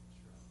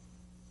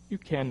 You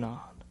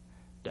cannot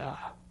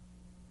die.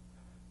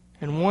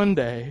 And one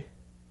day,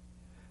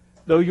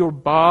 though your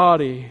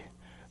body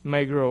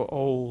may grow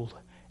old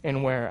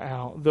and wear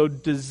out, though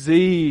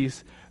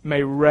disease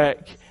may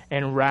wreck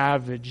and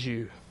ravage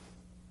you,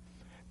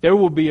 there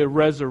will be a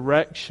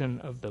resurrection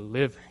of the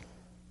living.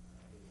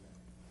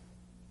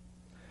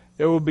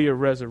 There will be a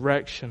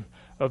resurrection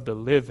of the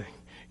living.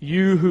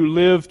 You who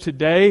live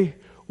today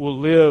will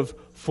live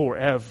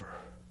forever.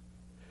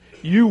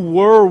 You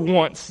were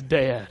once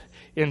dead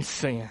in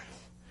sin.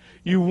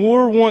 You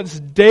were once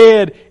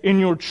dead in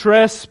your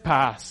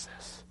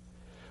trespasses.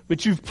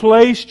 But you've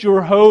placed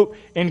your hope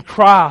in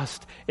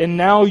Christ, and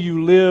now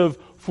you live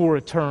for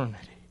eternity.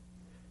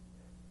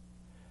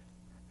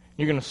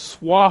 You're going to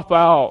swap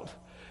out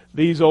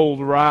these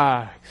old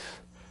rags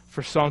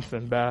for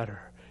something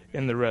better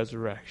in the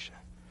resurrection.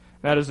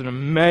 That is an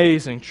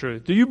amazing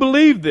truth. Do you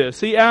believe this?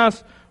 He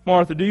asked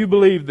Martha, do you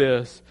believe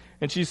this?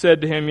 And she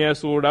said to him,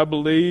 yes, Lord, I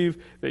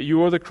believe that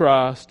you are the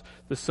Christ,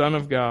 the Son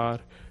of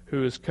God,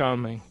 who is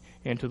coming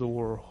into the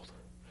world.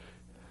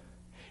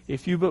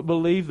 If you but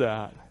believe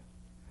that,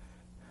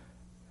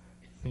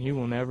 then you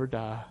will never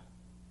die.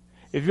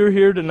 If you're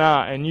here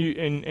tonight and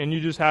you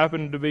just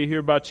happen to be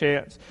here by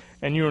chance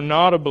and you're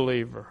not a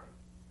believer,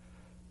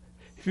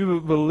 if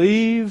you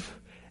believe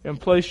and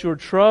place your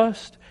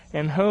trust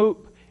and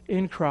hope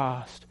in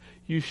Christ,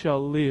 you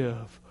shall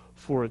live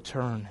for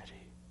eternity.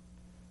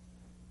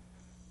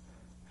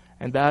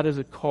 And that is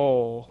a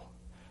call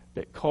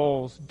that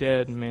calls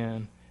dead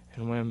men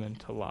and women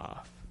to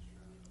life.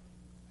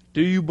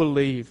 Do you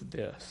believe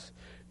this?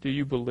 Do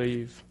you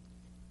believe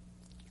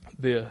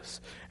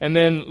this? And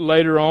then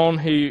later on,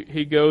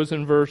 he goes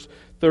in verse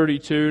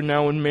 32,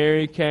 now when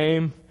Mary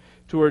came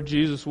to where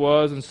Jesus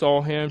was and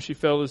saw him, she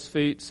fell at his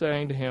feet,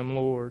 saying to him,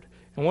 Lord.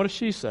 And what does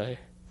she say?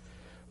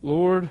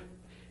 Lord,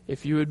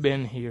 if you had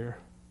been here.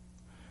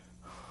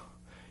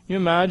 You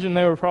imagine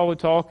they were probably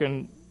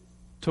talking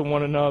to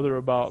one another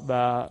about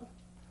that.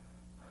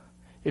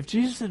 If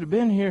Jesus had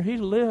been here, he'd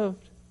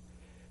lived.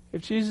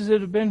 If Jesus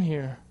had been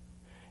here.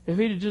 if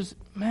he'd have just,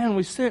 man,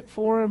 we sent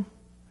for him.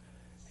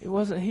 He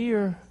wasn't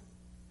here.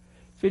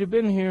 If he'd have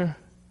been here,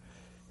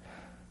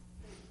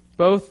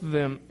 both of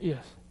them,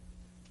 yes.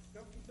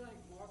 Don't you think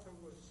Martha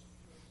was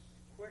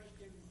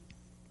questioning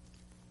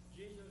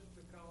Jesus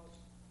because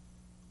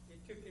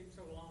it took him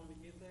so long to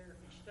get there?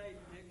 He stayed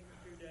an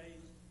extra 2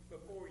 days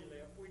before he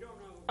left. We don't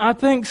know. I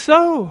think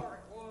so.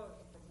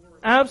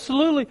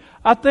 Absolutely.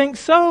 I think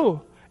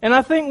so. And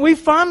I think we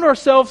find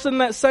ourselves in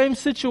that same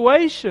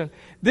situation.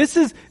 This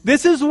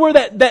is where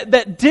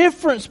that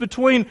difference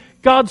between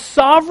God's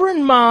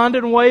sovereign mind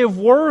and way of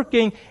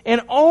working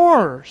and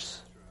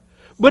ours.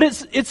 But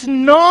it's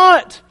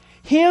not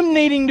Him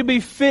needing to be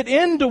fit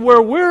into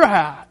where we're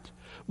at,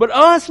 but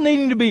us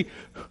needing to be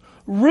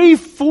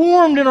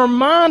reformed in our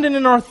mind and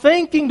in our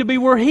thinking to be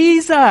where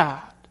He's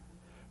at.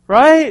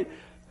 Right?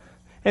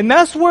 And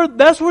that's where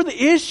the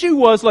issue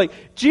was. Like,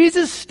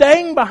 Jesus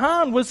staying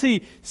behind, was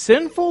He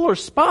sinful or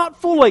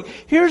spiteful? Like,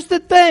 here's the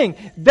thing.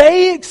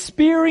 They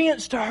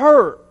experienced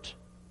hurt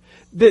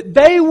that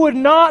they would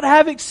not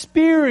have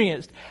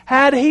experienced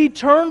had He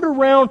turned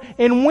around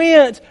and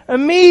went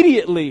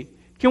immediately.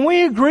 Can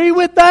we agree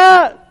with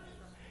that?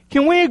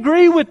 Can we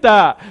agree with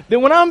that? That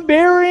when I'm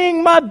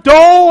burying my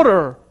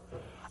daughter,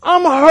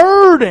 I'm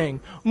hurting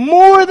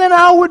more than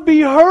I would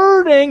be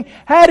hurting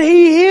had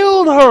He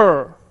healed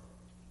her.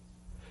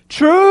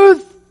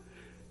 Truth?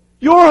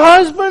 Your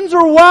husbands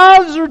or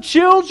wives or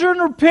children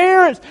or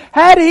parents,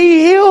 had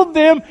He healed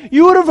them,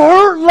 you would have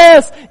hurt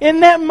less in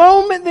that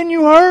moment than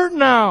you hurt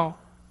now.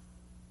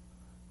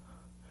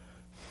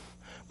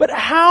 But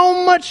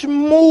how much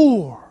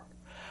more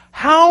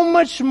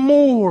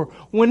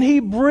when He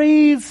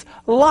breathes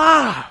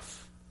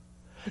life?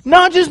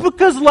 Not just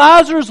because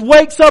Lazarus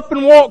wakes up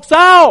and walks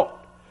out.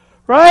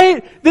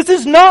 Right? This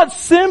is not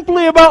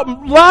simply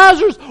about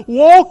Lazarus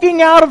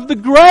walking out of the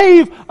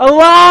grave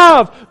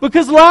alive,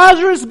 because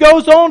Lazarus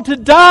goes on to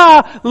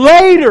die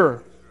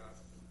later.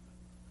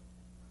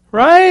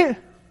 Right?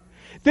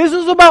 This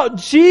is about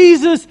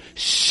Jesus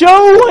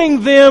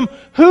showing them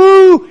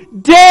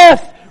who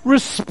death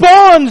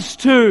responds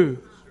to.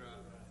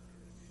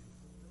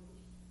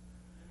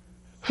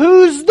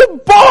 Who's the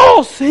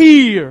boss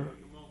here?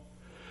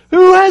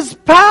 Who has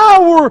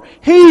power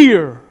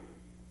here?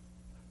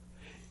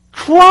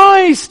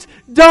 Christ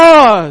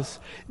does.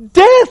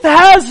 Death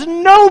has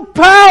no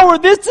power.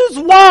 This is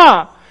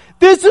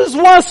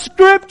why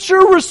Scripture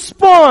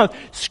responds.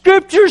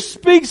 Scripture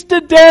speaks to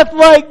death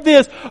like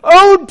this.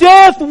 "O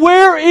death,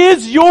 where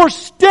is your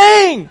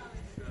sting?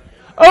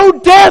 O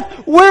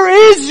death, where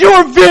is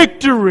your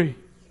victory?"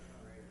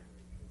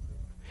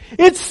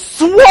 It's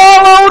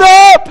swallowed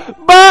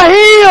up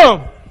by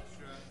Him.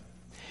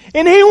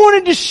 And He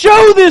wanted to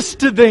show this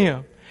to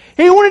them.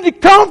 He wanted to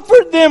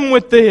comfort them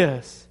with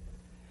this.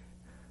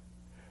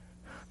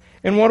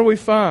 And what do we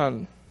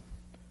find?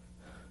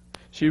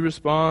 She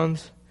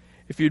responds,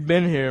 "If you'd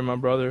been here, my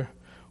brother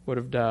would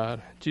have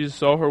died." Jesus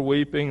saw her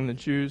weeping, and the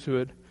Jews who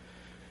had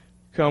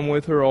come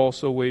with her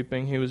also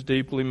weeping. He was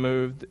deeply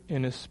moved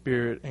in his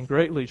spirit and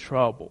greatly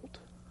troubled.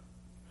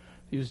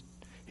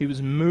 He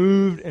was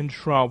moved and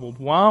troubled.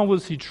 Why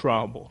was he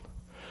troubled?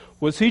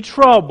 Was he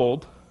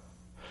troubled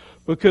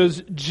because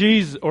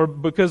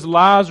because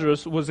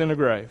Lazarus was in a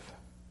grave?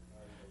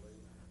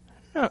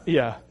 No,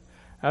 yeah,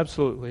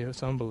 absolutely. It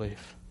was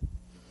unbelief.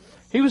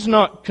 He was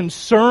not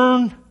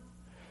concerned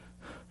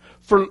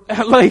for,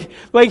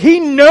 like he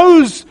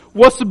knows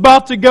what's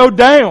about to go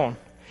down.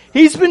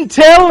 He's been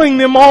telling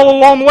them all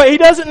along the way. He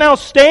doesn't now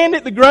stand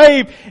at the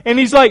grave and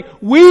he's like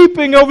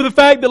weeping over the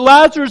fact that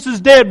Lazarus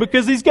is dead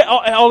because he's got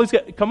all he's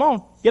got. Come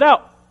on, get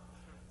out.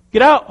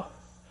 Get out.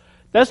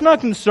 That's not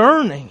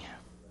concerning.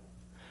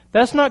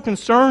 That's not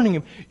concerning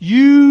him.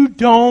 You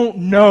don't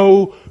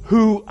know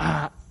who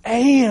I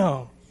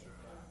am.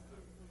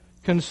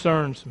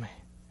 Concerns me.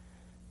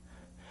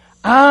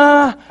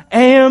 I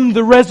am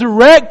the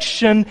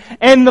resurrection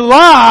and the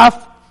life.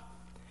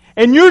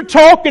 And you're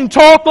talking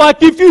talk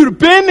like if you'd have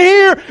been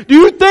here. Do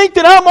you think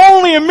that I'm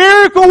only a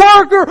miracle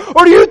worker?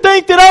 Or do you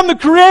think that I'm the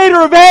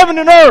creator of heaven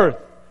and earth?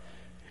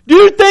 Do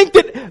you think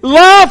that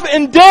life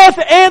and death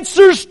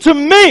answers to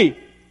me?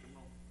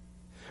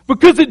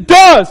 Because it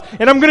does.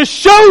 And I'm going to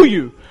show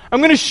you. I'm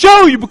going to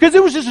show you because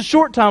it was just a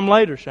short time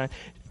later, Shane.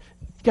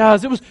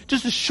 Guys, it was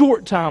just a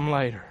short time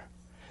later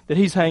that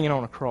he's hanging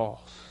on a cross.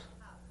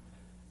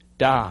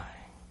 Dying.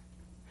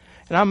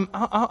 And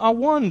I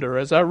wonder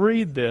as I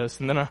read this,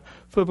 and then I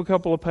flip a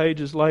couple of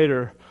pages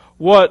later,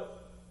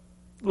 what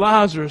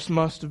Lazarus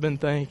must have been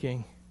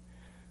thinking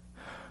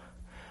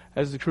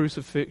as the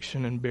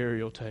crucifixion and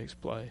burial takes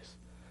place.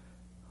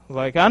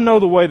 Like, I know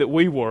the way that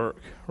we work,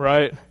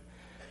 right?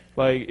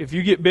 Like, if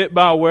you get bit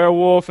by a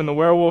werewolf and the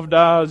werewolf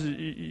dies,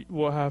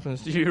 what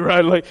happens to you,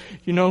 right? Like,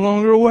 you're no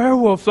longer a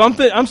werewolf. So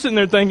I'm sitting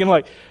there thinking,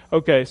 like,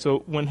 okay,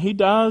 so when he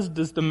dies,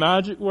 does the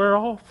magic wear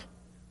off?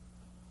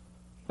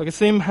 Like, I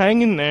see him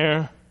hanging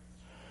there.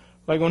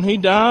 Like, when he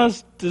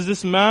dies, does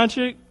this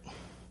magic?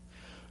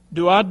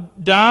 Do I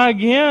die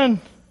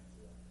again?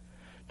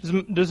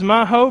 Does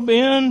my hope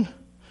end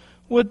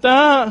with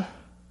that?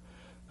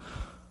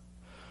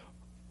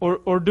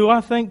 Or do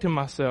I think to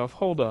myself,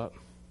 hold up,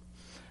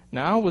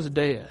 now I was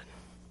dead.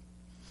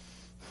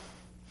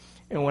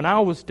 And when I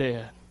was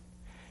dead,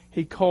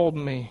 He called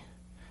me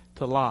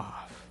to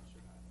life.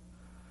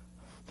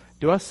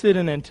 Do I sit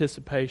in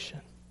anticipation?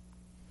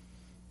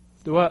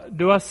 Do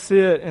I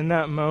sit in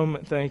that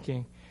moment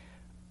thinking,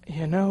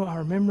 I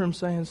remember Him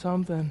saying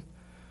something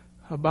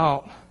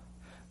about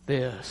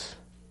this.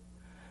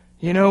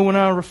 When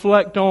I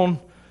reflect on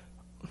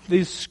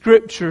these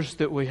scriptures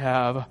that we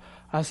have,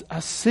 I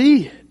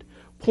see it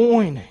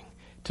pointing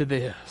to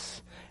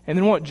this. And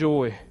then what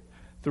joy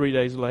 3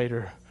 days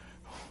later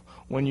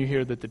when you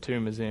hear that the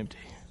tomb is empty.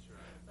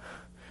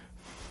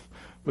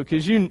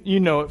 Because you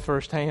know it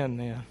firsthand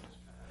then.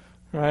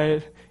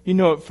 Right? You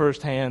know it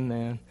firsthand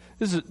then.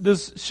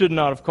 This should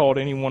not have caught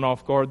anyone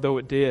off guard, though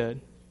it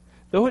did.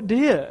 Though it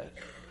did.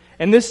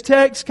 And this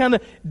text kind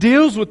of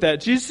deals with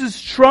that. Jesus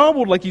is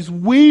troubled, like He's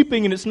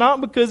weeping, and it's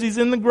not because He's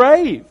in the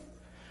grave.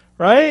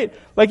 Right?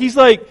 Like He's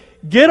like,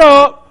 get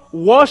up,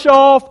 wash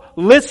off,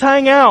 let's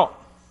hang out.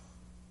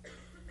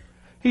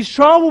 He's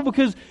troubled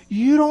because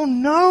you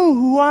don't know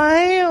who I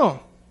am.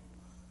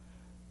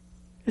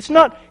 It's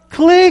not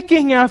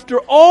clicking after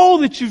all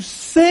that you've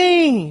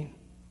seen.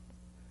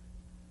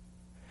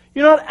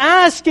 You're not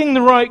asking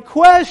the right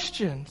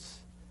questions.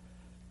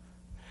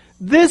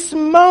 This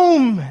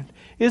moment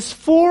is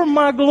for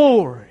my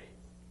glory.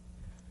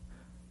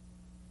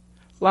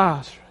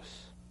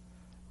 Lazarus,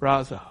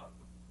 rise up.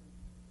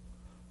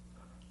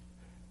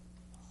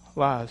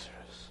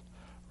 Lazarus,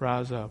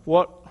 rise up.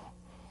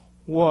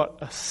 What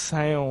a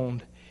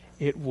sound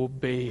it will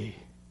be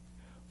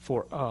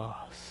for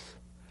us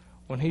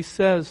when He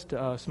says to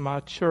us,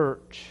 my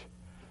church,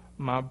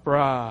 my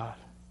bride,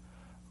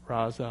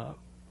 rise up.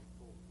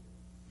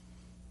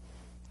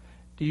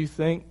 Do you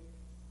think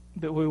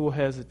that we will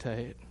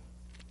hesitate?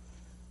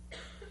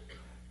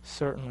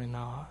 Certainly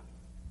not.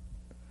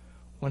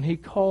 When He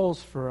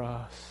calls for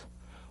us,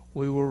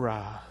 we will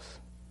rise.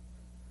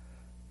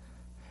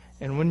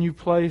 And when you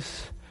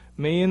place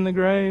me in the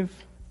grave,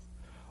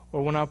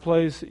 or when I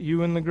place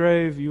you in the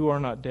grave, you are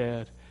not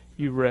dead.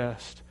 You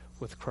rest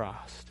with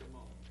Christ.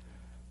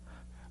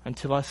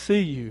 Until I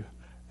see you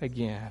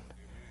again.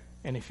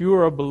 And if you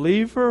are a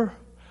believer,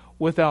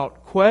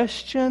 without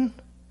question,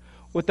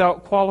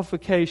 without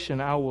qualification,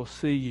 I will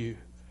see you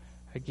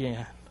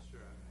again.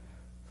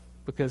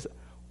 Because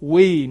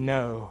we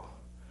know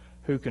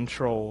who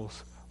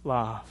controls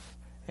life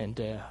and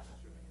death.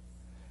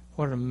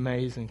 What an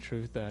amazing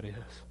truth that is.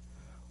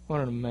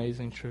 What an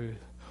amazing truth.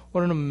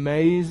 What an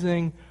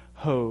amazing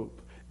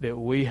hope that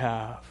we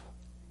have.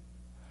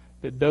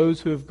 That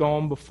those who have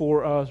gone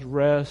before us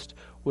rest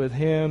with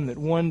Him. That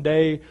one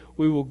day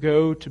we will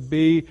go to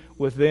be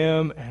with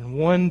them. And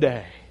one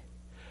day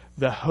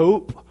the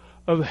hope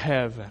of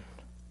heaven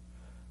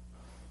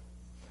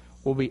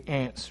will be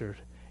answered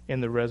in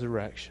the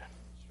resurrection.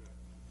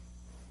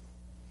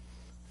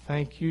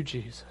 Thank you,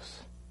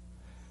 Jesus.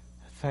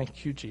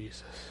 Thank you,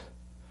 Jesus.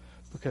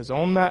 Because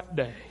on that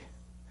day,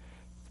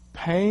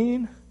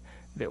 pain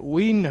that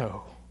we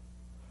know,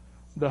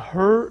 the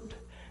hurt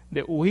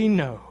that we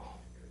know,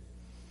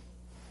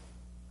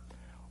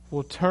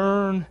 will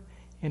turn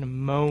in a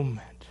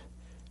moment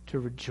to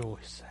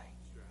rejoicing.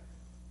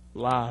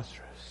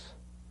 Lazarus,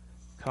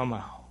 come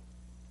out.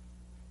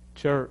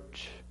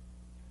 Church,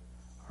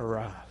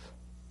 arise.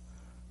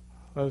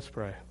 Let's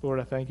pray. Lord,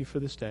 I thank You for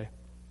this day,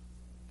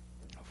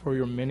 for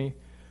Your many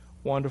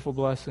wonderful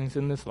blessings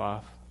in this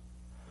life.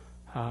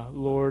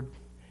 Lord,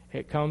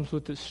 it comes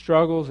with its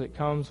struggles, it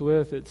comes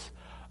with its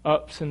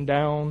ups and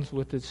downs,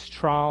 with its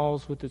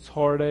trials, with its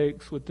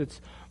heartaches, with its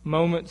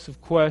moments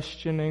of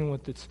questioning,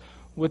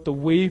 with the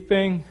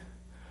weeping.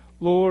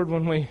 Lord,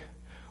 when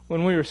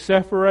we are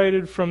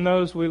separated from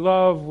those we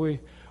love, we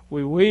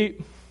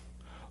weep.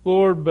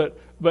 Lord, but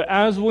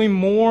as we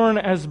mourn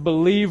as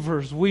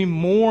believers, we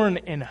mourn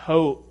in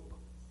hope.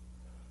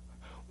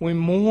 We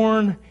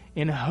mourn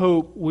in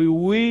hope. We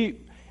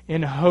weep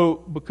in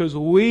hope because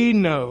we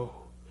know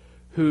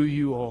who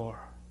You are.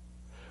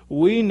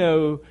 We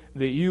know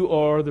that You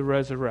are the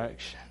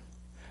resurrection,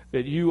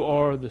 that You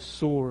are the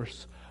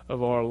source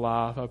of our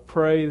life. I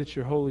pray that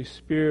Your Holy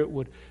Spirit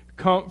would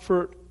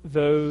comfort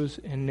those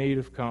in need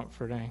of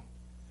comforting.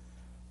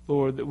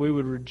 Lord, that we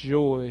would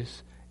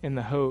rejoice in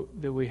the hope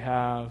that we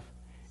have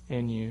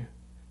in You.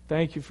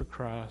 Thank You for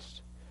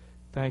Christ.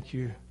 Thank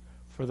You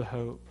for the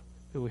hope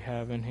that we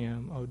have in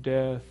Him. O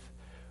death,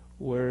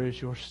 where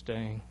is your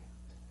sting?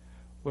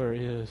 Where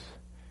is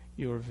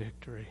your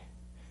victory?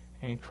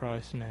 In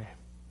Christ's name,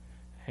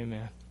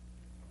 amen.